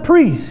come to the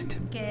priest.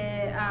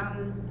 Que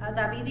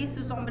David y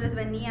sus hombres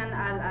venían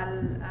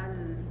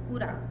al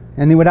cura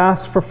And he would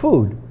ask for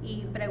food.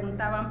 y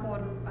preguntaban por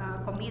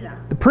comida.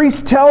 The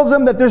priest tells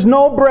them that there's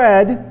no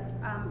bread,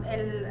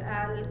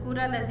 El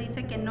cura les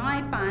dice que no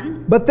hay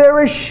pan, but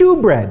there is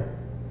shewbread.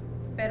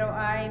 pero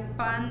hay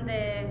pan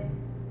de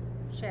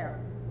share,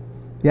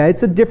 Yeah,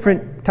 it's a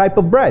different type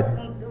of bread.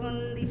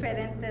 un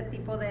diferente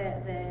tipo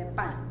de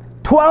pan.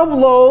 12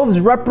 loaves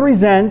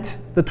represent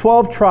the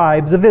 12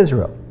 tribes of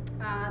Israel.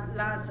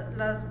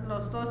 Los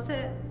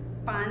 12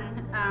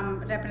 pan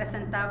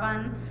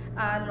representaban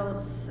a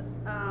los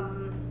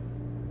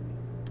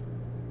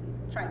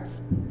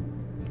tribes.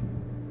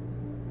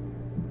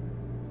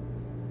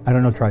 I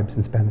don't know tribes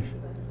in Spanish.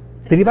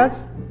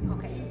 Tribas?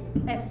 Okay.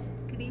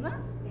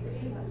 ¿Escribas?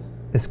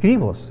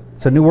 Escribos.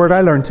 It's a new word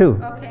I learned too.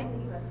 Okay.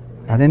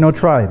 I didn't know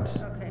tribes.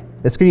 Okay.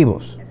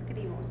 Escribos.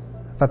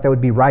 Escribos. I thought that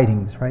would be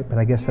writings, right? But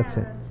I guess that's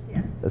it.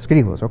 Yeah.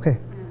 Escribos, okay.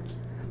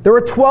 There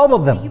were 12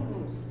 of them.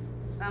 Tribus.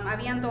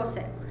 Habían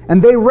 12.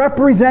 And they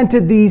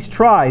represented these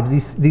tribes,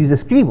 these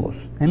escribos.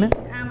 Amen?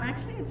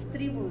 Actually, it's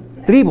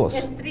tribus. Tribus.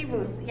 It's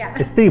tribus, yeah.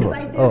 Estribos.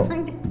 I didn't Oh,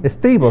 find it.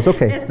 estribos.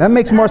 Okay, Estos, that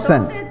makes more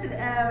 12, sense.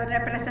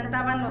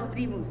 representaban los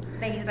tribus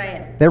de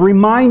Israel. They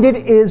reminded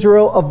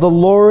Israel of the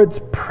Lord's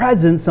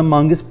presence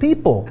among His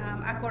people.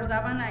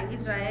 Acordaban a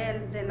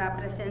Israel de la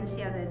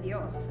presencia de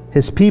Dios,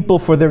 His people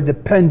for their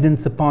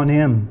dependence upon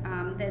Him,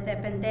 de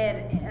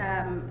depender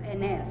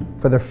en él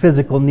for their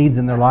physical needs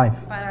in their life.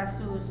 para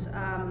sus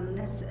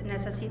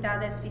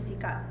necesidades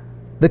físicas.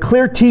 The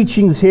clear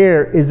teachings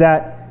here is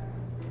that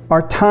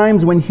are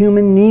times when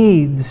human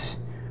needs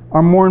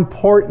are more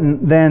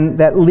important than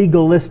that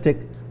legalistic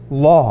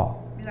law.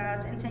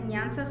 Las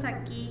enseñanzas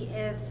aquí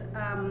es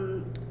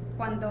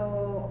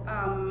cuando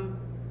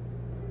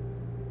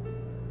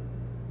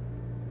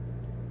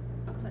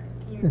I'm sorry,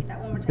 can you repeat that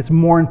one more time? It's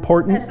more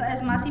important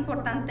Es más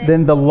importante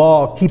than the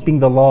law, keeping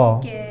the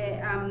law. que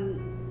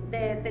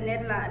de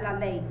tener la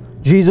ley.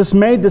 Jesus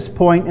made this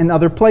point in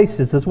other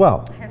places as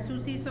well.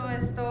 Jesús hizo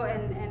esto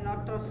en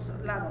otros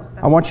lados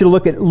I también. want you to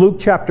look at Luke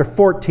chapter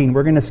 14.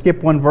 We're going to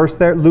skip one verse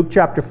there. Luke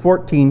chapter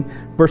 14,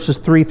 verses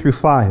 3 through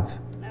 5.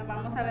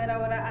 Vamos a ver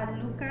ahora a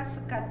Lucas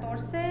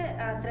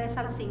 14, 3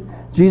 al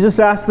 5. Jesus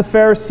asked the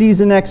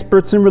Pharisees and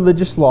experts in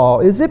religious law,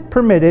 is it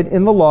permitted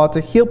in the law to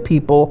heal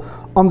people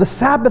on the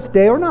Sabbath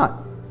day or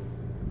not?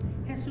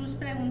 Jesús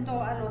preguntó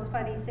a los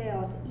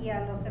fariseos y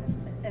a los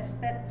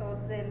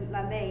expertos de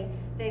la ley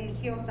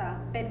religiosa,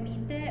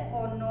 ¿permite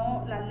o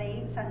no la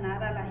ley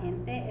sanar a la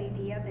gente el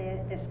día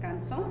de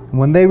descanso?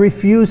 When they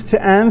refused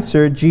to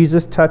answer,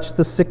 Jesus touched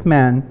the sick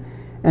man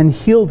and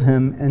healed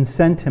him and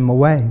sent him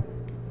away.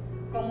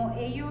 Como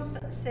ellos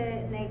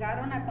se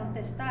negaron a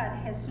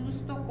contestar,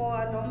 Jesús tocó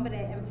al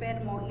hombre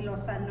enfermo y lo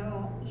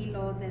sanó y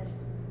lo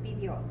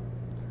despidió.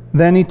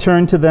 Then he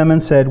turned to them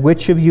and said,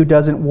 which of you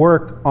doesn't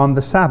work on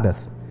the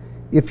Sabbath?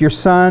 If your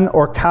son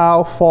or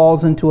cow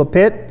falls into a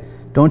pit,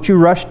 don't you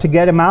rush to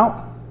get him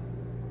out?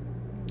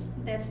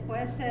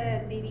 Después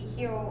se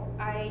dirigió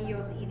a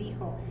ellos y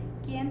dijo,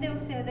 ¿quién de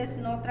ustedes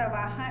no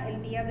trabaja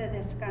el día de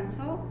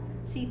descanso?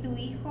 Si tu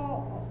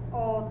hijo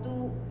o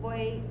tu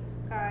buey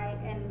cae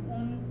en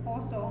un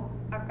pozo,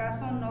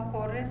 ¿acaso no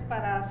corres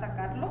para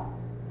sacarlo?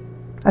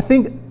 I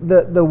think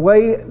the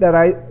way that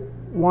I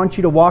want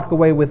you to walk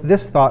away with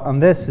this thought on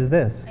this is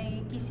this.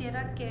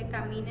 Quisiera que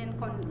caminen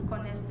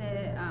con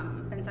este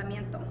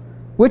pensamiento.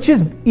 Which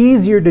is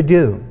easier to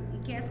do?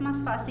 ¿Qué es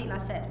más fácil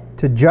hacer?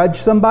 To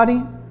judge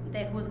somebody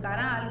 ¿De juzgar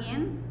a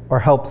alguien or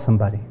help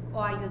somebody? o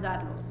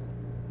ayudarlos?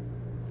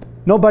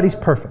 Nobody's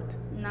perfect.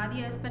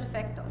 Nadie es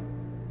perfecto.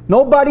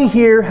 Nobody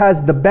here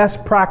has the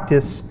best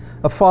practice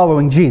of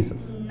following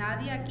Jesus.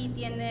 Nadie aquí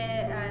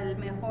tiene el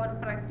mejor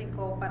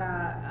práctico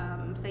para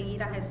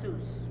seguir a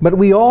Jesús. But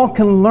we all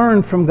can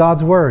learn from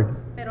God's Word.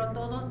 Pero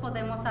todos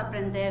podemos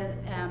aprender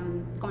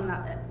con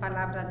la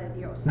palabra de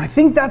Dios. And I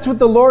think that's what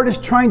the Lord is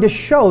trying to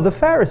show the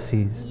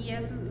Pharisees. Y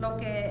es lo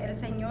que el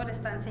Señor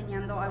está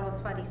enseñando a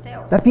los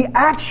fariseos. That the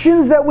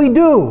actions that we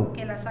do,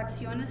 Que las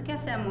acciones que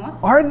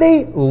hacemos are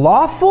they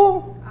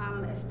lawful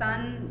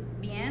están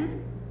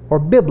bien or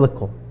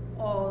biblical?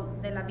 o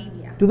de la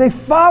Biblia. Do they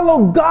follow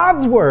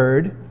God's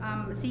Word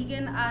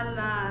Siguen a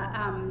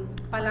la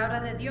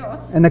palabra de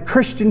Dios and a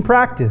Christian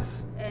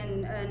practice?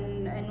 en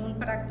una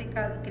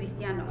práctica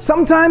cristiana.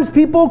 Sometimes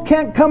people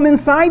can't come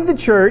inside the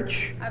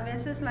church A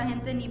veces la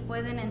gente ni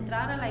pueden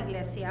entrar a la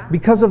iglesia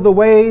because of the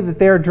way that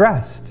they're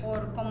dressed. por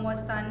cómo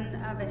están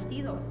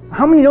vestidos.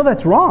 How many know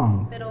that's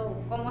wrong? Pero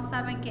 ¿cómo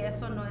saben que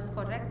eso no es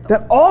correcto?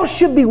 That all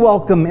should be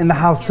welcome in the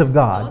house of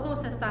God.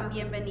 Todos están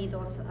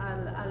bienvenidos a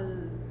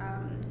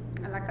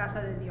la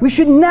casa de Dios. We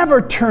should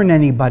never turn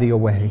anybody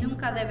away.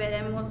 Nunca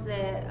deberemos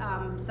de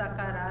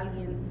sacar a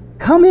alguien.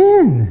 Come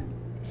in,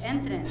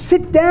 Entren,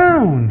 sit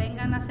down,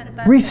 vengan a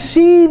sentarse,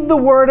 receive the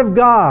Word of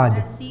God.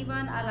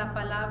 reciban a la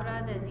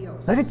palabra de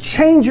Dios. Let it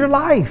change your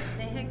life.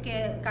 Deje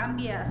que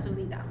cambie a su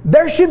vida.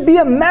 There should be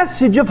a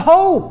message of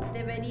hope,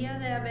 Debería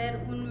de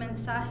haber un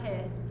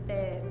mensaje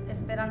de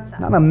esperanza,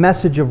 not a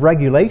message of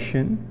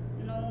regulation.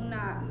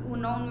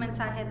 no un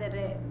mensaje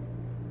de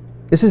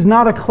This is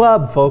not a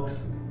club,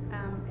 folks.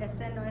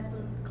 este no es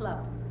un club,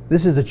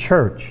 This is a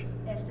church.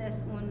 este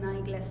es una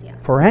iglesia.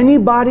 For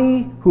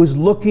anybody who's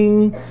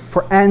looking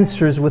for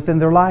answers within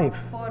their life.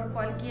 Por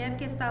cualquier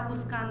que está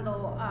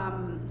buscando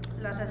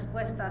las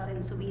respuestas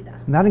en su vida.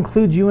 And that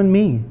includes you and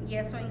me. Y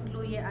eso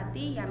incluye a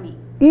ti y a mí.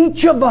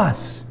 Each of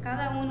us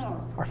Cada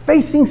uno are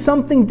facing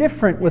something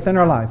different within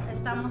our life.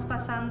 estamos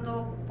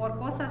pasando por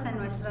cosas en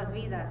nuestras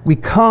vidas. We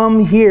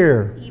come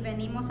here Y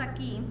venimos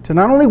aquí to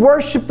not only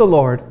worship the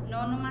Lord, no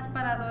nomás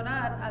para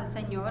adorar al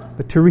Señor,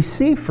 but to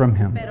receive from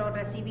Him. pero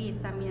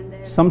recibir también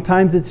de Él.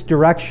 Sometimes it's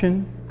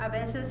direction, A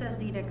veces es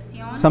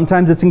dirección,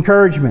 sometimes it's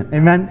encouragement. a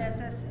Amen.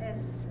 veces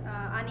es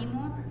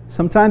ánimo,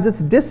 Sometimes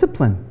it's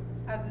discipline.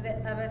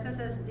 a veces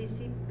es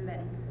disciplina.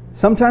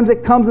 Sometimes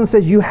it comes and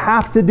says, you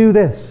have to do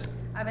this.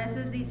 A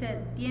veces dice,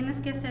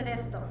 tienes que hacer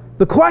esto.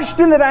 The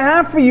question that I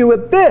have for you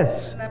is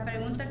this. La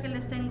pregunta que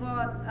les tengo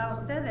a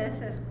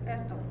ustedes es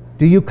esto.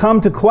 Do you come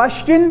to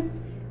question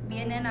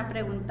 ¿Vienen a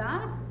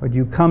preguntar or do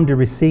you come to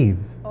receive?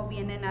 o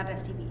vienen a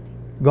recibir?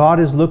 God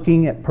is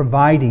looking at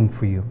providing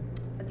for you.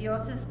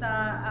 Dios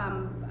está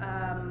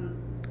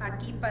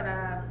aquí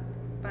para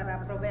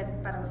proveer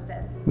para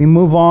usted. We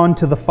move on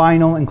to the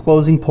final and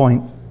closing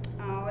point.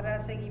 Ahora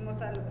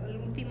seguimos al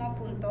último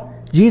punto.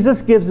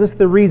 Jesus gives us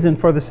the reason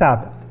for the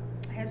Sabbath.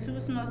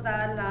 Jesús nos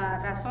da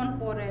la razón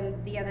por el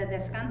día de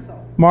descanso.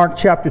 Mark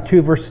chapter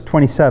 2, verse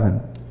 27.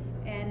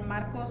 En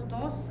Marcos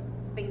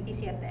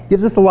 2:27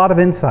 Gives us a lot of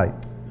insight.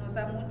 nos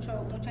da mucho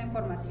mucha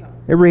información.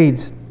 It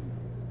reads,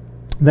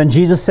 Then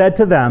Jesus said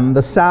to them,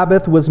 The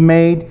Sabbath was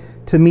made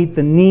to meet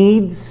the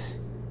needs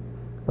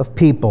of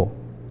people,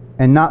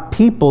 and not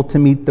people to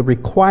meet the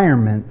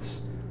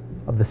requirements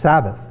of the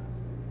Sabbath.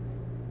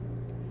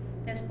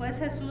 Después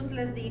Jesús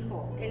les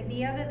dijo, el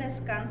día de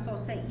descanso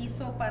se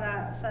hizo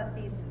para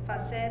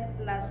satisfacer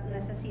las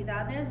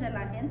necesidades de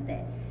la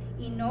gente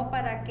y no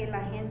para que la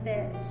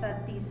gente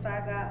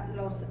satisfaga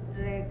los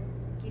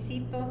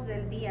requisitos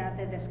del día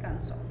de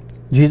descanso.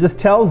 Jesus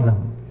tells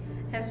them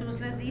Jesús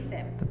les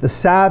dice, that the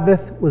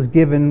Sabbath was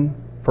given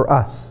for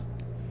us.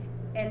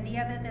 el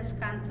día de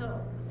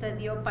descanso se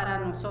dio para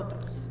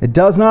nosotros. It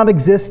does not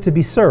exist to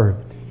be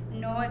served.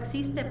 No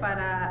existe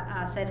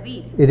para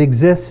servir, It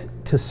exists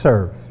to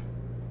serve.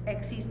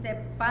 existe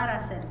para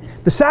servir.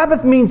 The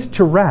Sabbath means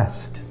to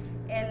rest.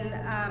 El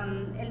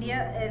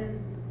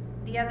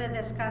día de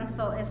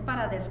descanso es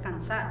para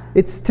descansar,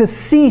 It's to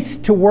cease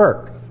to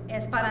work.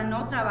 es para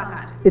no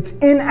trabajar. It's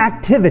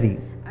inactivity.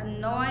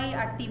 No hay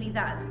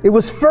actividad. It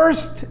was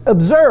first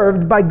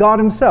observed by God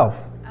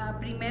Himself.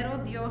 Primero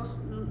Dios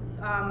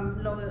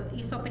lo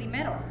hizo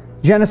primero.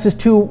 Genesis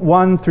 2,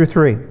 1 through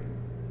 3.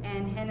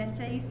 En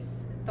Génesis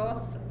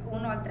 2,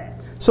 1 al 3.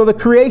 So the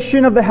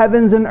creation of the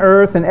heavens and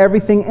earth and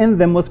everything in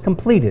them was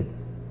completed.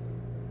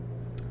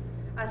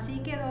 Así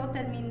quedó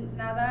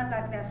terminada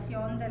la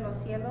creación de los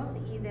cielos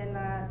y de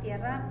la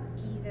tierra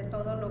y de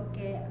todo lo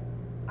que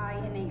hay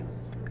en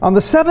ellos. On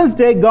the seventh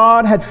day,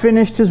 God had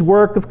finished His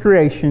work of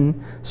creation,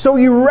 so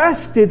He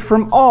rested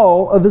from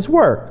all of His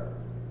work.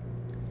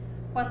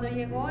 Cuando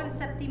llegó el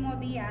séptimo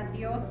día,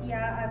 Dios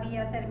ya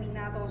había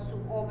terminado su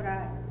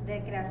obra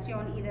de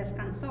creación y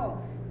descansó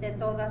de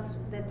todo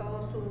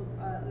su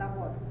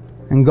labor.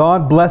 And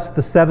God blessed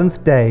the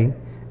seventh day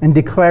and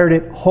declared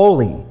it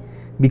holy,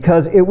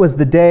 because it was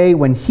the day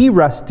when He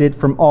rested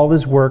from all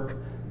His work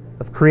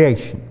of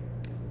creation.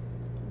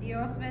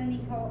 Dios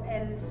bendijo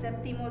el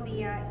séptimo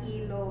día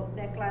y lo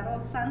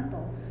declaró santo,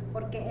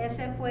 porque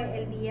ese fue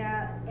el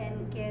día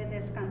en que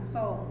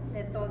descansó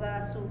de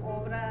toda su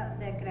obra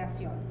de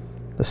creación.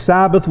 The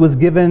Sabbath was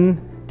given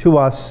to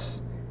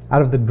us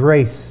out of the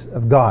grace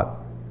of God.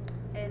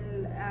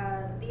 El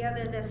día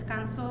de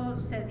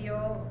descanso se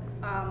dio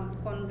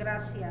con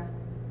gracia.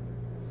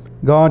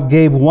 God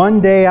gave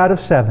one day out of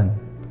 7,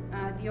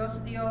 Dios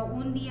dio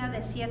un día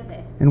de 7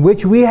 in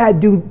which we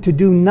had to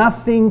do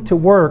nothing to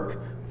work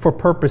for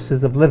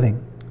purposes of living.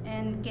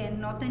 en que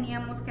no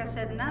teníamos que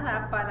hacer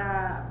nada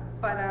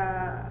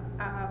para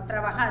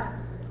trabajar.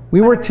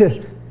 We were para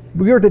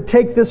vivir. to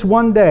take this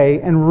one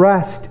day and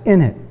rest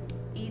in it.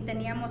 Y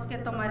teníamos que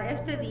tomar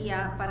este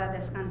día para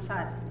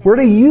descansar. We're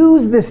to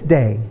use this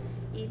day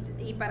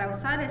Y para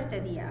usar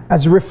este día,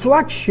 as a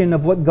reflection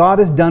of what God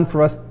has done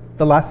for us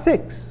the last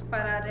 6.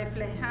 para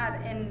reflejar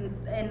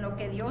en lo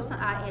que Dios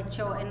ha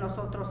hecho en los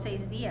otros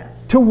 6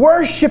 días, To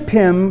worship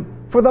Him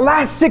for the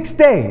last 6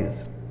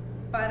 days.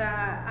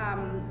 para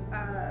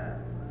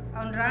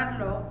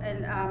honrarlo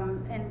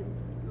en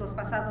los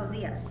pasados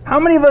días. How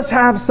many of us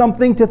have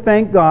something to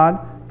thank God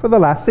for the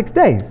last 6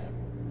 days?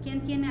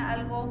 ¿Quién tiene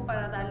algo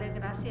para darle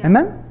gracias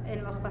Amen.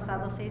 en los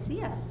pasados 6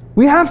 días?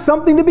 We have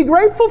something to be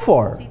grateful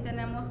for. Sí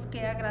tenemos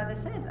que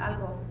agradecer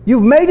algo.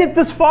 You've made it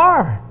this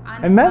far.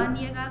 Han Amen.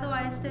 llegado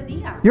a este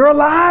día. You're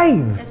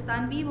alive.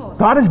 Están vivos.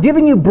 God has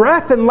given you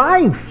breath and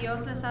life.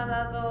 Dios les ha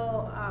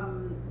dado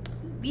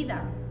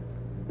vida.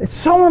 It's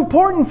so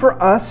important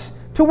for us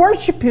to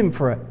worship Him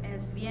for it.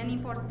 Es bien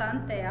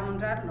importante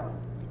honrarlo.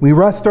 We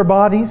rest our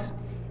bodies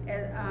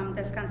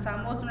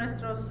Descansamos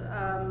nuestros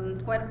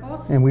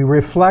cuerpos and we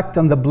reflect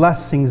on the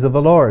blessings of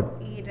the Lord.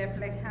 y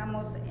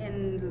reflejamos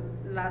en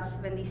las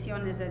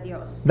bendiciones de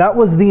Dios. That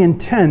was the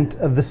intent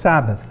of the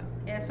Sabbath.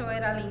 Eso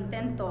era el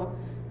intento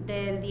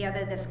del día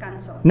de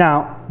descanso.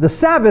 Now, the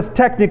Sabbath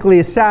technically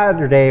is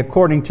Saturday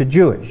according to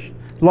Jewish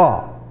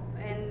law.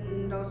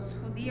 En los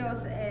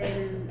judíos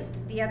el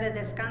día de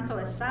descanso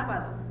es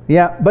sábado,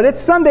 Yeah, but it's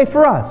Sunday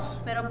for us.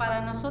 pero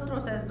para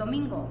nosotros es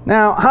domingo.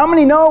 Now, how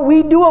many know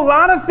we do a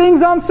lot of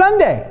things on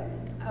Sunday?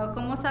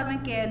 ¿Cómo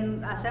saben que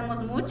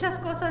hacemos muchas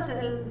cosas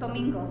el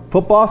domingo?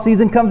 Football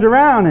season comes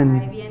around Ahí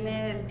and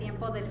viene el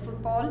tiempo del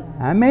fútbol.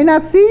 I may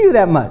not see you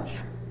that much.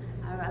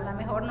 A lo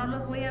mejor no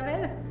los voy a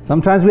ver.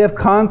 Sometimes we have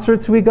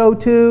concerts we go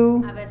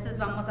to, A veces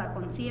vamos a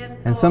conciertos.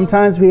 and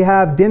sometimes we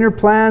have dinner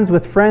plans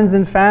with friends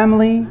and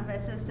family. A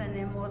veces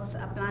tenemos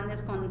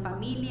planes con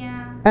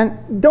familia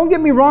And don't get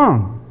me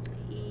wrong,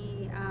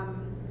 y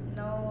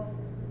no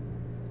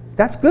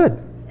that's good.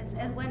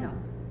 es bueno,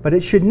 But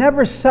it should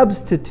never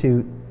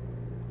substitute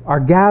our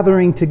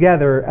gathering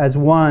together as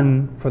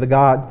one for the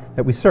God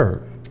that we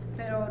serve.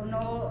 pero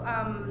no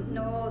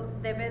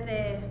debe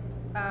de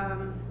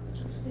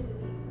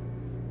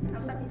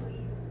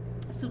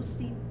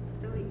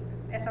sustituir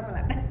esa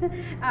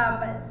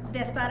palabra de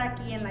estar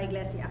aquí en la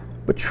iglesia.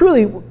 But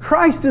truly,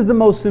 Christ is the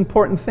most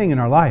important thing in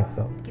our life,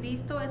 though.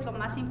 Cristo es lo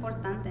más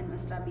importante en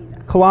nuestra vida.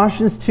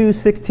 Colossians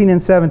 2:16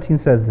 and 17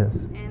 says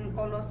this. En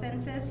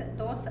Colosenses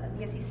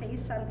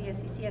 2:16 al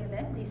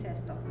 17 dice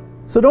esto.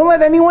 So don't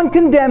let anyone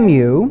condemn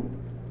you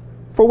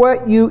for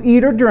what you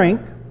eat or drink,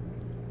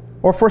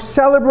 or for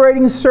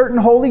celebrating certain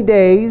holy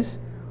days,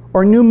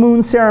 or new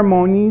moon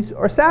ceremonies,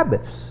 or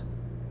Sabbaths.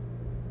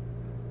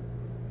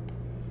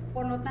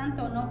 Por lo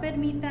tanto, no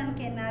permitan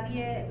que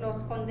nadie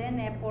los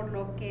condene por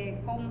lo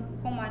que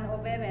coman o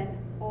beben,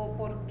 o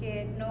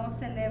porque no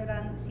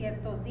celebran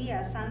ciertos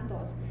días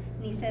santos,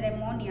 ni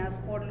ceremonias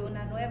por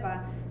luna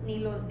nueva, ni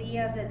los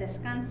días de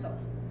descanso.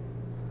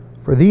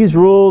 For these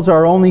rules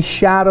are only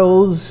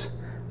shadows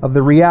of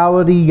the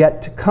reality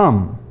yet to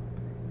come,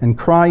 and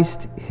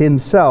Christ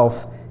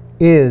himself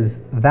is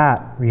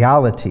that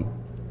reality.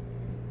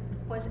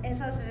 Pues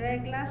esas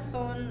reglas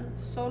son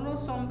solo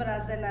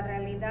sombras de la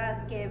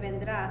realidad que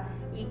vendrá,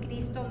 y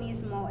Cristo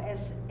mismo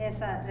es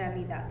esa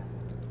realidad.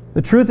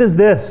 The truth is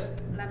this: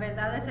 La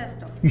verdad es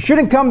esto. you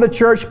shouldn't come to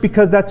church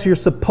because that's what you're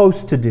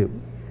supposed to do.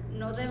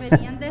 No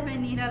deberían de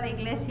venir a la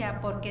iglesia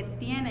porque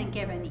tienen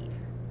que venir.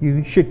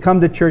 You should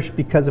come to church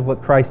because of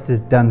what Christ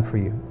has done for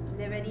you,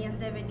 Deberían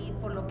de venir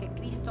por lo que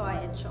Cristo ha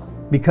hecho,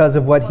 because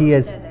of what Por he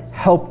has ustedes.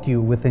 helped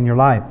you within your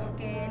life.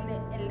 porque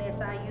Él les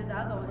ha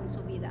ayudado en su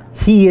vida.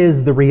 He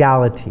is the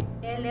reality.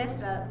 Él es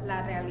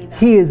la realidad.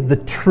 He is the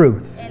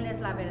truth. Él es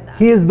la verdad.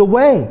 He is the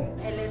way.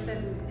 Él es el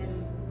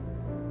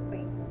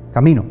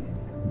Camino.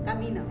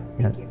 camino.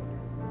 Thank you.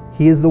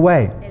 He is the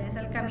way. Él es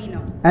el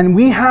camino. And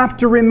we have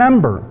to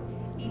remember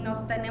Y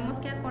nos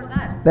tenemos que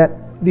acordar that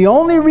the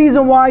only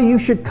reason why you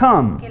should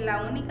come, que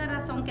la única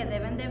razón que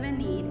deben de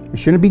venir it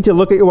shouldn't be to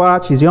look at your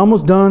watch. Is he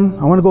almost done?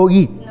 I want to go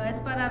eat. no es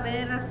para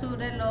ver a su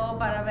reloj,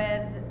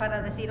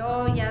 para decir,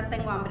 oh, ya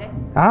tengo hambre,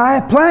 I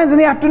have plans in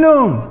the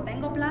afternoon. o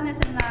tengo planes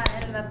en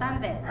la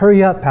tarde.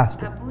 Hurry up,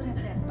 Pastor.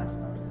 Apúrate,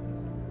 pastor.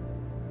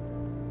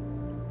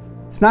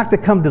 It's not to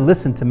come to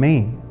listen to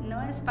me. No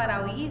es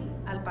para oír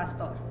al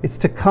pastor, It's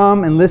to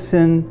come and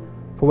listen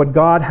for what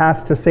God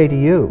has to say to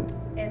you.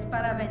 es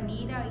para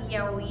venir y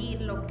a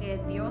oír lo que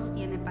Dios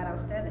tiene para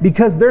ustedes.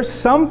 Because there's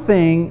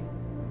something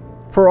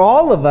for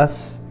all of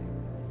us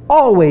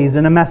always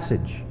in a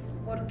message.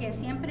 Porque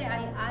siempre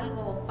hay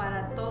algo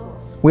para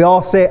todos. We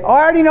all say, oh,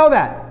 I already know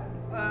that.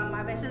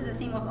 A veces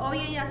decimos,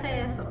 oye, ya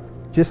sé eso.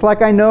 Just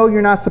like I know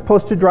you're not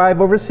supposed to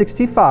drive over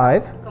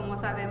 65, Como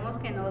sabemos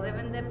que no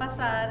deben de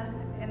pasar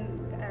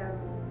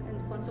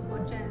con su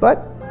coche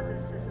But más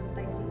de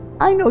 65.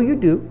 I know you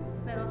do.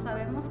 Pero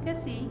sabemos que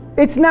sí.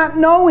 It's not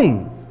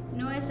knowing,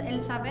 No es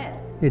el saber,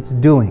 it's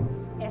doing.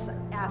 es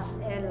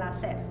el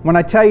hacer. When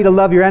I tell you to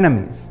love your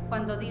enemies,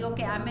 Cuando digo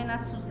que amen a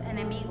sus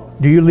enemigos,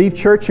 do you leave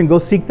church and go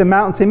seek them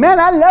out and say, man,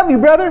 I love you,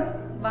 brother?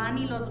 van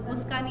y los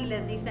buscan y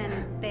les dicen,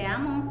 te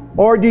amo,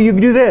 Or do you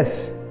do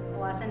this?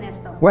 o hacen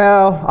esto.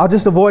 Well, I'll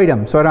just avoid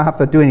them so I don't have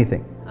to do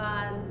anything.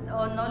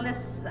 O no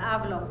les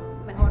hablo,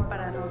 mejor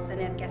para no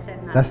tener que hacer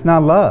nada. That's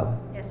not love.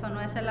 Eso no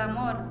es el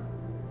amor.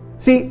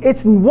 See,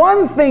 it's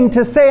one thing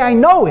to say I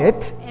know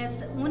it,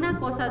 Es una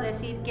cosa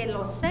decir que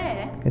lo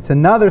sé it's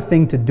another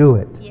thing to do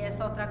it. y es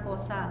otra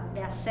cosa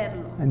de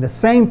hacerlo. And the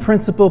same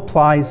principle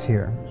applies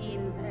here. Y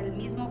el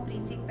mismo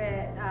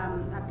príncipe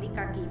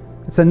aplica aquí.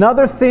 It's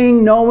another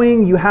thing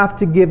knowing you have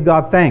to give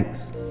God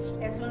thanks.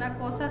 Es una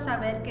cosa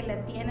saber que le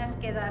tienes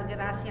que dar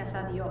gracias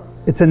a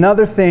Dios. It's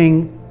another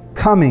thing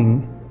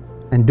coming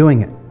and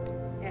doing it.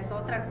 Es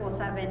otra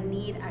cosa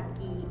venir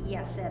aquí y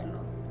hacerlo.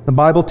 The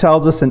Bible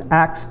tells us in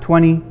Acts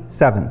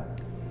 27,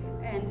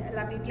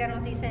 La Biblia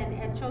nos dice en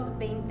Hechos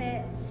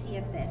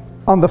 27,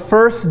 on the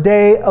first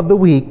day of the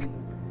week,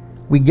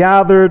 we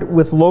gathered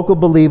with local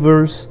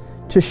believers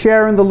to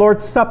share in the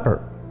Lord's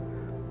Supper.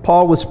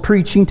 Paul was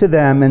preaching to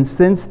them, and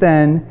since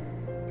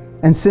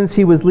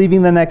he was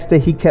leaving the next day,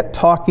 he kept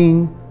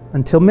talking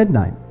until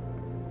midnight.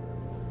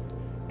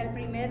 el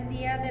primer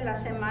día de la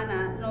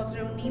semana nos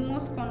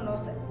reunimos con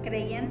los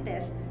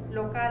creyentes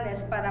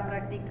locales para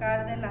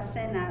practicar de la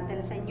cena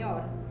del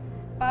Señor.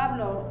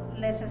 Pablo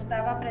les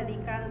estaba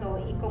predicando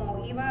y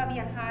como iba a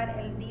viajar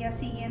el día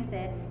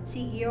siguiente,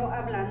 siguió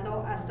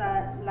hablando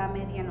hasta la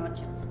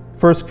medianoche.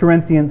 1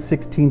 Corinthians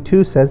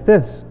 16:2 says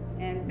this,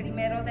 El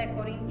primero de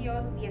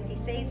Corintios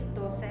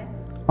 16:12.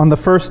 on the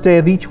first day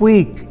of each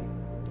week,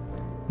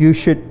 you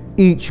should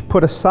each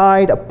put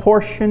aside a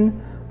portion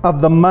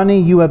of the money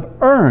you have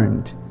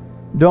earned.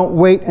 Don't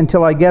wait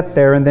until I get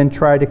there and then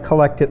try to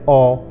collect it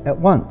all at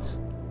once.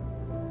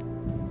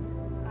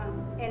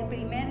 El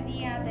primer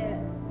día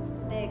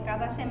de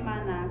cada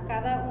semana,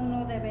 cada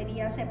uno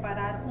debería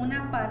separar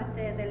una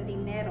parte del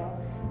dinero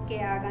que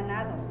ha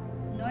ganado.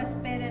 No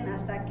esperen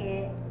hasta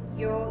que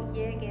yo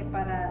llegue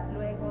para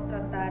luego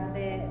tratar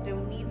de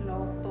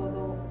reunirlo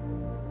todo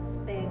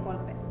de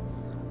golpe.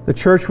 The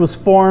church was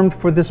formed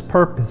for this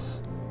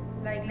purpose,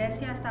 La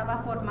iglesia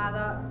estaba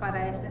formada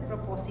para este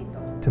propósito,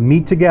 to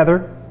meet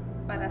together,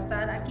 para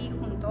estar aquí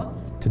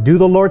juntos, to do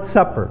the Lord's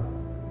Supper,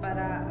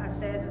 para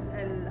hacer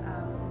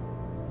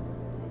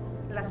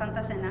la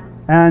Santa Cena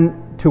and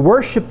to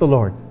worship the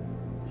Lord.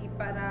 y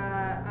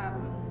Para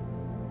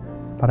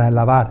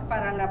alabar.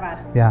 para alabar.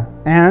 Yeah.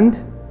 And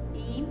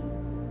Y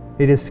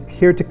it is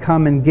here to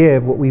come and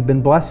give what we've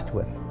been blessed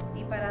with.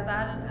 para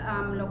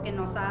dar lo que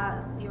nos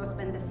ha Dios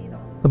bendecido.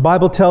 The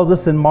Bible tells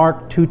us in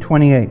Mark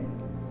 2:28.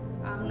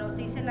 Nos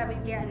dice la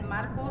Biblia en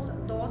Marcos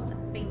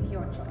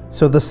 2:28.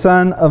 So the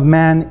Son of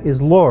Man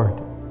is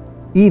Lord,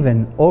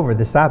 even over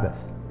the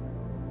Sabbath.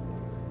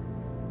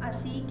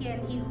 Así que el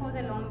Hijo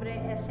del Hombre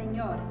es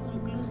Señor,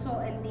 incluso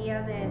el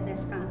día de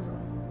descanso.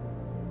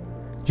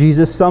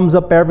 Jesus sums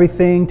up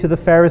everything to the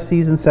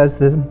Pharisees and says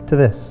to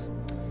this.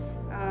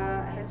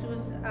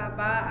 Jesús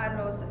va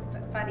a los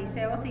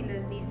fariseos y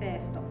les dice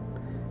esto.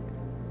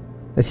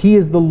 That he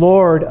is the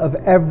Lord of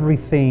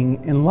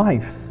everything in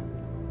life.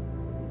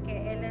 Que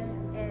Él es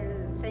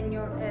el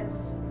Señor de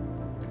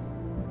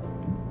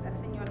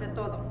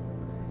todo.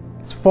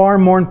 It's far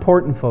more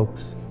important,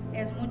 folks,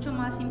 Es mucho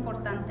más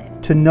importante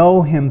to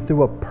know him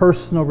through a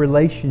personal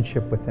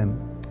relationship with him.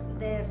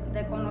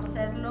 de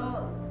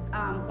conocerlo,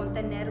 con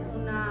tener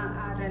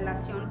una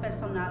relación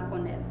personal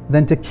con Él.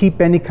 Than to keep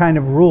any kind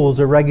of rules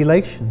or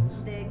regulations.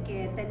 De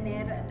que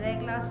tener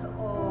reglas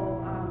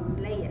o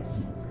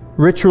leyes.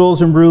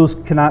 Rituals and rules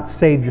cannot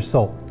save your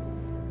soul,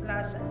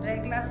 Las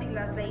reglas y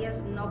las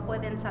leyes no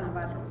pueden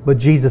salvarlo, but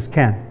Jesus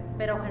can.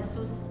 pero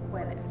Jesús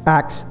puede.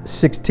 Acts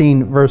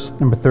 16, verse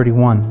number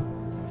 31.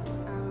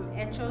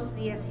 Hechos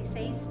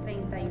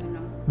 16:31.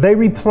 They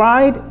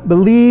replied,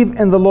 "Believe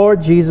in the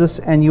Lord Jesus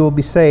and you will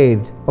be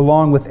saved,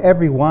 along with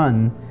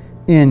everyone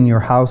in your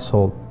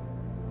household."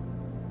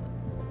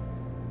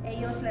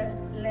 Ellos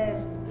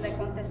le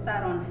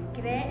contestaron,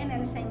 cree en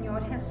el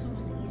Señor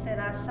Jesús y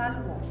serás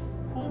salvo,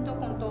 junto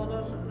con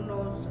todos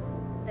los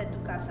de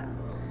tu casa.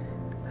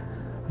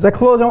 As I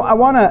close, I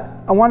want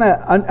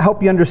to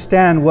help you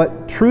understand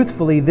what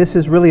truthfully this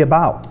is really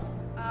about.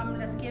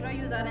 Les quiero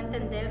ayudar a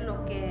entender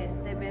lo que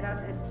de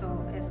veras esto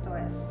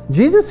es.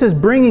 Jesus is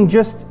bringing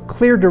just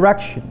clear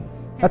direction.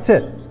 That's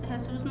it.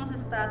 Jesús nos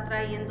está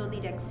trayendo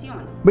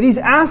dirección, But he's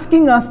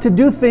asking us to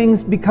do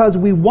things because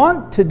we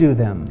want to do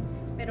them,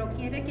 pero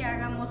quiere que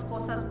hagamos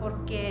cosas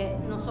porque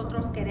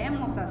nosotros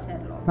queremos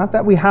hacerlo, not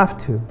that we have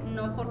to.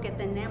 no porque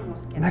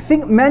tenemos que And I hacerlo.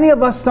 think many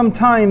of us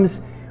sometimes,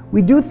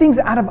 we do things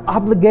out of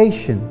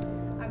obligation.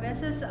 A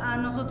veces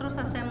nosotros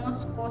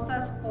hacemos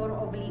cosas por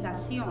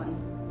obligación.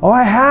 Oh,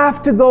 I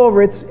have to go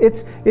over.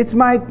 It's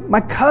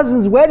my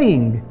cousin's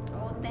wedding.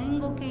 Oh,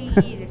 tengo que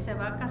ir, se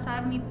va a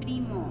casar mi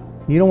primo.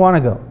 You don't want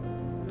to go.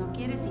 ¿No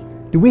quieres ir?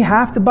 Do we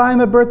have to buy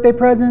him a birthday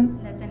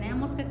present? ¿Le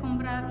tenemos que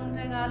comprar un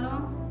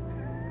regalo?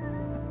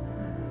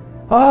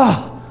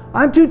 Oh,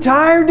 I'm too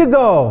tired to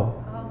go.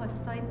 Oh,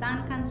 estoy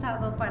tan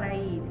cansado para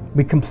ir.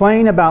 We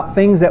complain about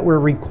things that we're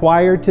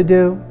required to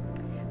do.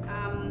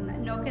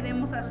 No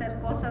queremos hacer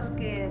cosas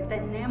que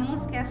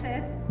tenemos que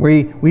hacer.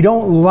 We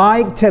don't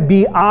like to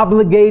be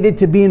obligated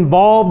to be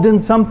involved in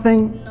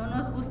something. No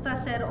nos gusta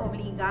ser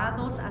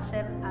obligados a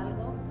hacer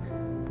algo.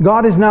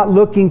 God is not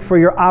looking for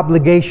your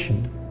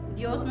obligation.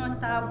 Dios no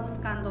está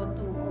buscando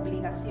tu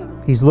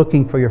obligación. He's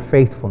looking for your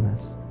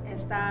faithfulness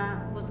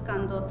Está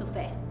buscando tu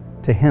fe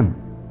to Him,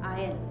 a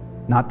Él.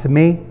 not to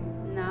me,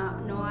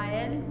 No a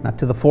Él, not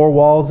to the four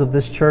walls of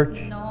this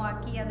church, no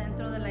aquí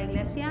adentro de la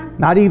iglesia,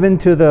 not even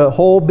to the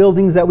whole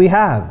buildings that we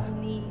have,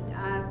 ni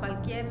a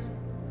cualquier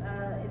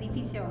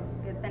edificio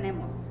que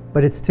tenemos.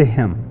 but it's to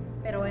Him,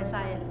 Pero es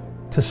a Él,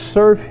 to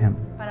serve Him,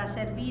 para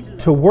servirlo,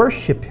 to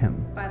worship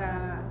Him.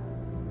 para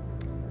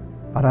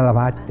Para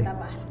alabarte.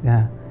 alabar.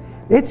 Yeah.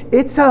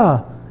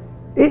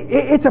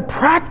 It's a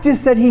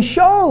practice that He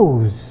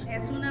shows.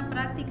 Es una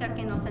práctica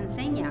que nos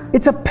enseña.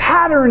 It's a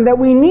pattern that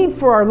we need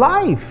for our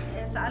life.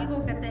 Es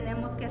algo que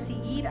tenemos que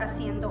seguir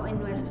haciendo en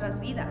nuestras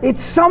vidas.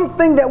 It's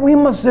something that we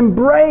must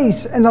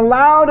embrace and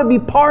allow to be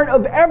part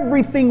of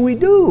everything we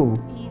do.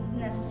 Y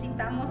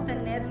necesitamos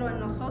tenerlo en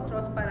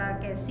nosotros para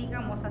que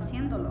sigamos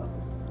haciéndolo.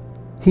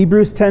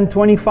 Hebrews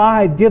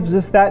 10:25 gives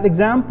us that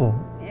example.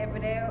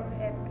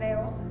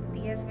 Hebreos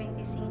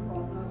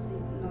 10:25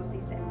 nos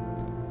dice.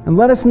 And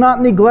let us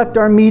not neglect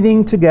our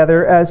meeting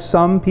together as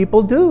some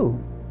people do,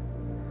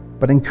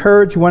 but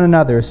encourage one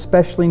another,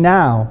 especially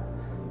now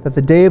that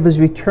the day of His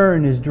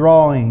return is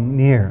drawing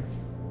near.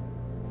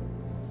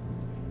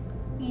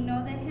 Y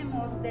no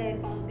dejemos de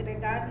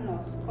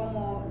congregarnos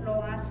como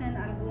lo hacen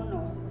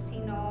algunos,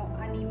 sino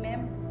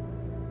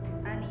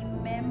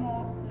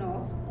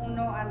animémonos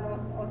uno a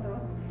los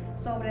otros,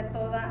 sobre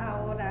todo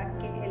ahora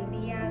que el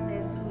día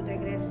de su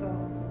regreso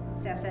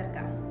se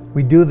acerca.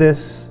 We do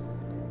this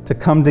to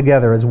come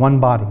together as one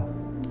body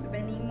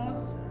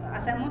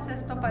Hacemos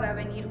esto para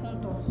venir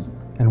juntos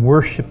and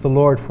worship the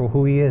Lord for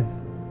who He is.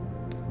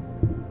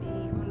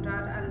 y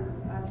honrar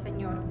al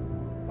Señor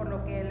por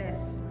lo que Él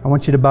es. I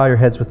want you to bow your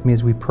heads with me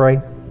as we pray.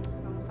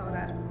 Vamos a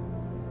orar.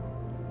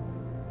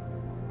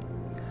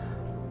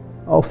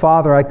 Oh,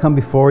 Father, I come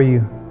before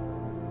you.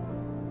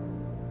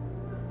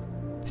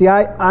 See,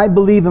 I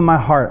believe in my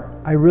heart.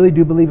 I really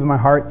do believe in my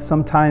heart.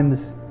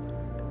 Sometimes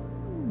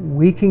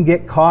we can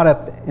get caught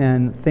up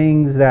in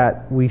things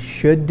that we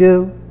should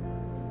do,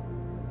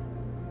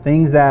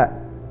 things that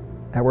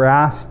we're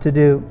asked to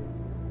do,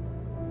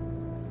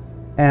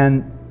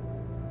 and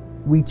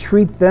we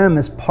treat them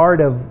as part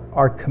of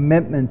our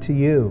commitment to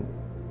you.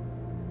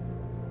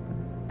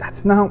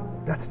 That's not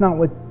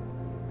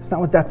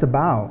what that's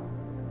about.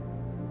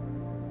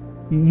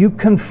 You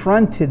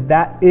confronted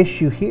that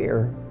issue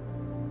here.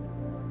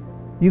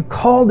 You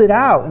called it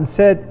out and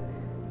said,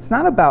 It's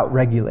not about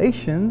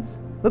regulations.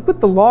 Look what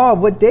the law of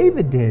what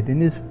David did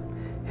and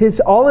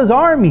all his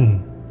army.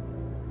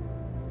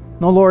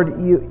 No,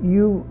 Lord,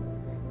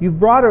 you've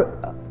brought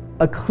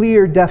a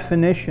clear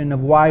definition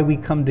of why we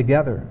come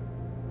together.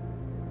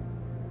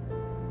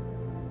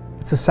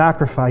 It's a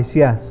sacrifice,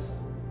 yes.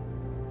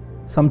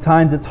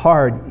 Sometimes it's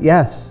hard,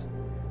 yes.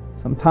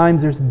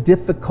 Sometimes there's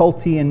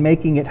difficulty in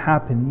making it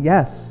happen,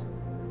 yes.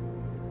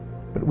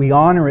 But we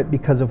honor it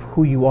because of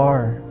who you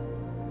are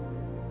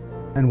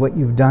and what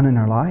you've done in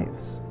our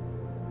lives.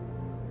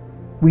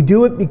 We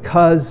do it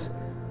because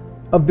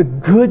of the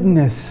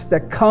goodness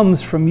that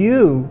comes from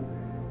you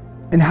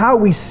and how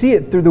we see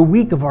it through the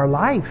week of our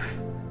life.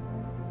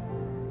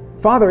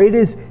 Father, it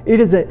is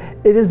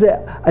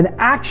an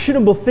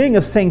actionable thing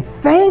of saying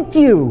thank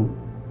you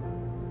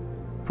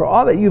for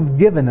all that you've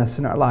given us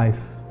in our life.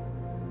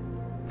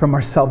 From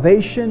our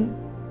salvation,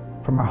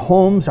 from our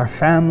homes, our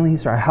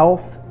families, our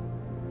health.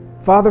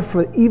 Father,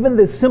 for even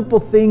the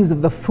simple things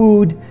of the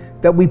food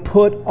that we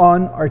put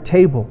on our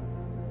table.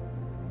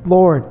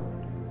 Lord,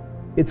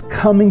 it's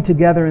coming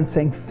together and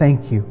saying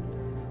thank you.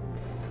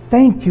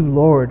 Thank you,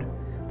 Lord.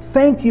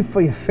 Thank you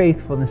for your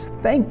faithfulness.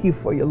 Thank you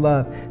for your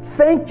love.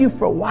 Thank you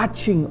for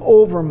watching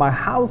over my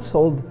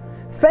household.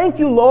 Thank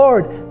you,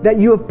 Lord, that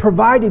you have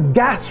provided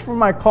gas for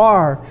my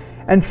car.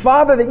 And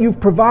Father, that you've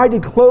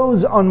provided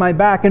clothes on my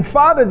back. And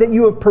Father, that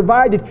you have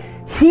provided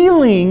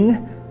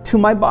healing to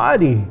my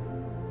body.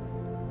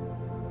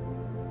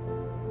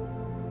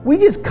 We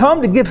just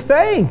come to give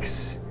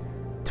thanks,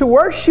 to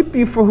worship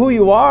you for who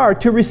you are,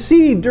 to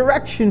receive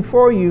direction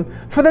for you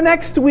for the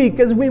next week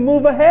as we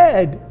move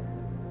ahead.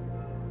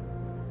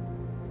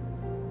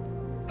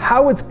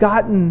 How it's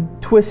gotten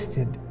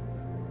twisted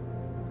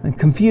and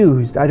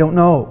confused, I don't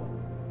know.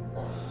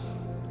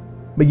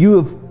 But you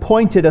have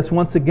pointed us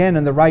once again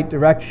in the right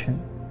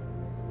direction.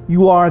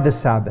 You are the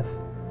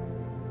Sabbath.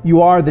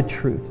 You are the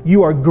truth.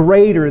 You are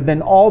greater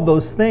than all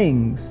those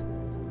things.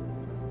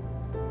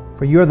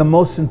 For you're the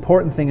most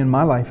important thing in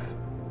my life.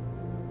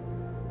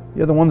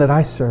 You're the one that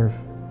I serve.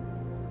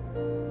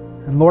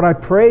 And Lord, I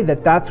pray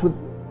that that's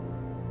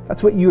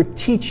what you're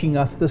teaching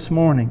us this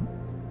morning.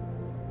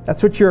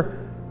 That's what you're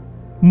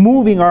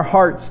moving our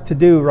hearts to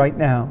do right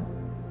now.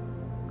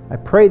 I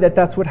pray that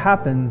that's what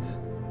happens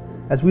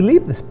as we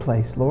leave this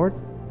place, Lord.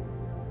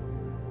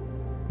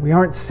 We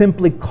aren't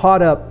simply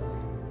caught up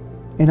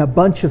in a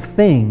bunch of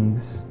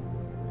things.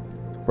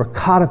 We're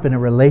caught up in a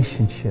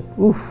relationship.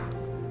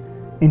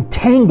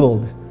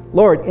 Entangled,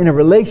 Lord, in a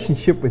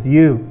relationship with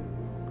you.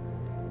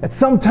 That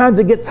sometimes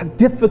it gets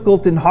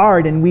difficult and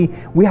hard and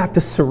we have to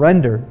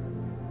surrender.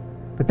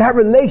 But that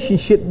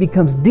relationship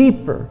becomes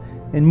deeper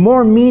and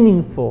more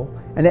meaningful.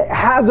 And it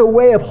has a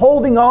way of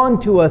holding on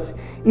to us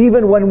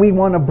even when we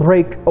want to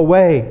break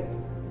away.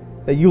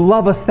 That you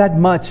love us that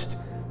much,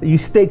 that you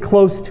stay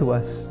close to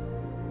us.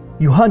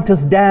 You hunt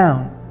us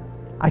down.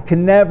 I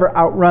can never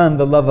outrun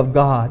the love of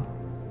God.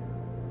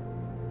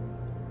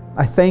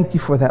 I thank you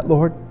for that,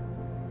 Lord.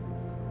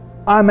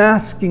 I'm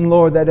asking,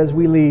 Lord, that as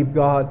we leave,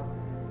 God,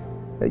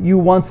 that you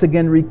once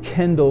again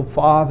rekindle,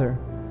 Father,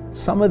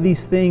 some of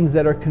these things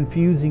that are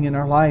confusing in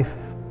our life.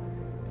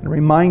 And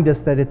remind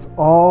us that it's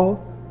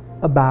all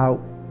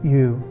about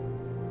you.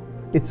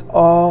 It's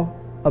all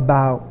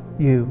about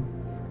you.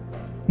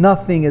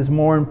 Nothing is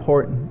more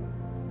important.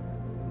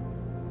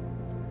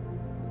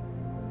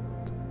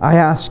 I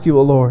ask you,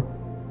 O Lord,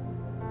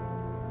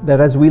 that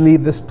as we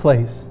leave this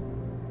place,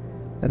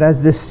 that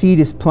as this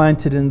seed is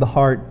planted in the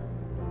heart,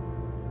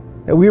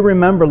 that we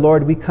remember,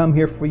 Lord, we come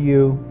here for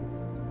you,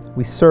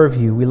 we serve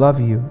you, we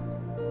love you.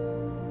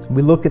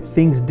 We look at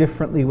things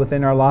differently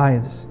within our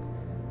lives.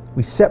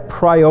 We set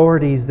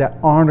priorities that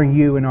honor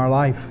you in our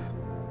life.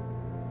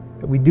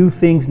 That we do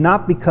things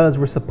not because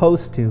we're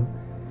supposed to.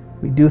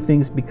 We do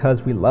things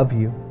because we love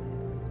you.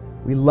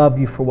 We love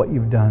you for what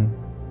you've done.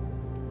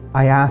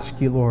 I ask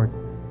you, Lord,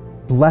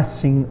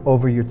 blessing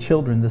over your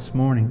children this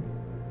morning.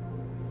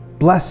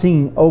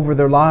 Blessing over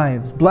their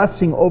lives.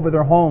 Blessing over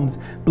their homes.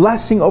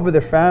 Blessing over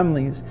their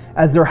families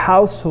as their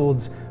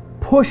households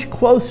push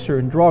closer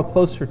and draw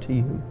closer to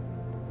you.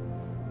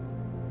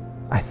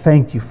 I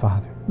thank you,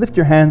 Father. Lift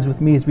your hands with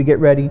me as we get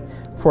ready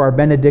for our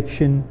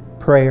benediction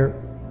prayer.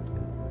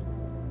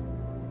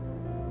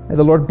 May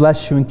the Lord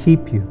bless you and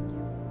keep you.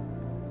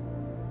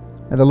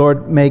 May the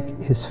Lord make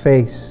His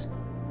face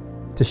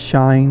to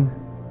shine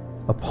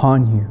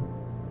upon you.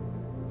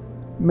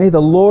 May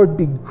the Lord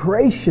be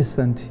gracious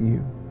unto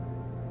you.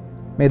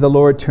 May the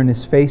Lord turn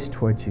His face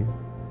towards you.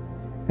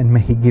 And may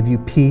He give you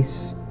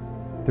peace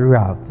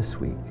throughout this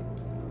week.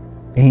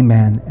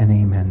 Amen and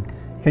amen.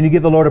 Can you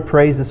give the Lord a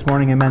praise this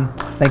morning? Amen.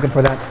 Thank Him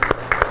for that.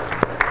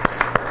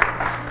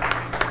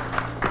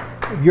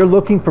 If you're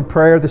looking for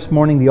prayer this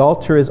morning, the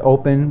altar is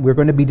open. We're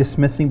going to be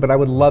dismissing, but I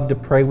would love to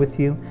pray with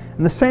you.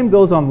 And the same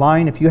goes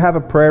online. If you have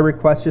a prayer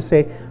request, just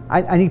say,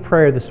 I need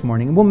prayer this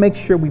morning. And we'll make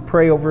sure we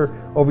pray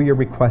over your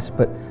request.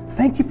 But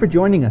thank you for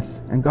joining us.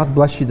 And God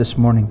bless you this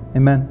morning.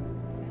 Amen.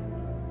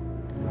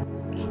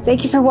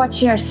 Thank you for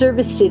watching our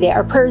service today.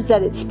 Our prayer is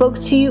that it spoke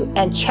to you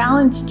and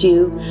challenged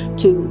you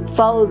to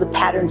follow the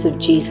patterns of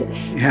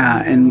Jesus.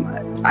 Yeah, and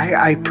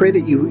I pray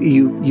that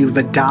you've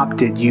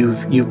adopted,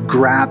 you've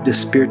grabbed a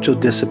spiritual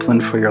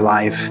discipline for your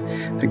life,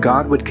 that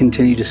God would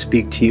continue to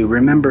speak to you.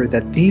 Remember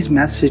that these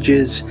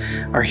messages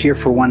are here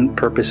for one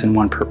purpose and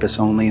one purpose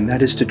only, and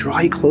that is to draw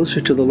you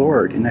closer to the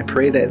Lord. And I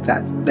pray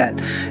that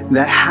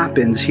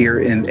happens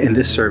here in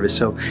this service.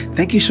 So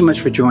thank you so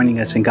much for joining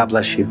us, and God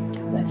bless you.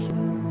 God bless you.